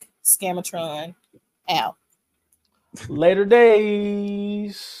back. Scamatron out. Later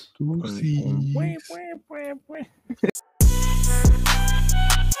days.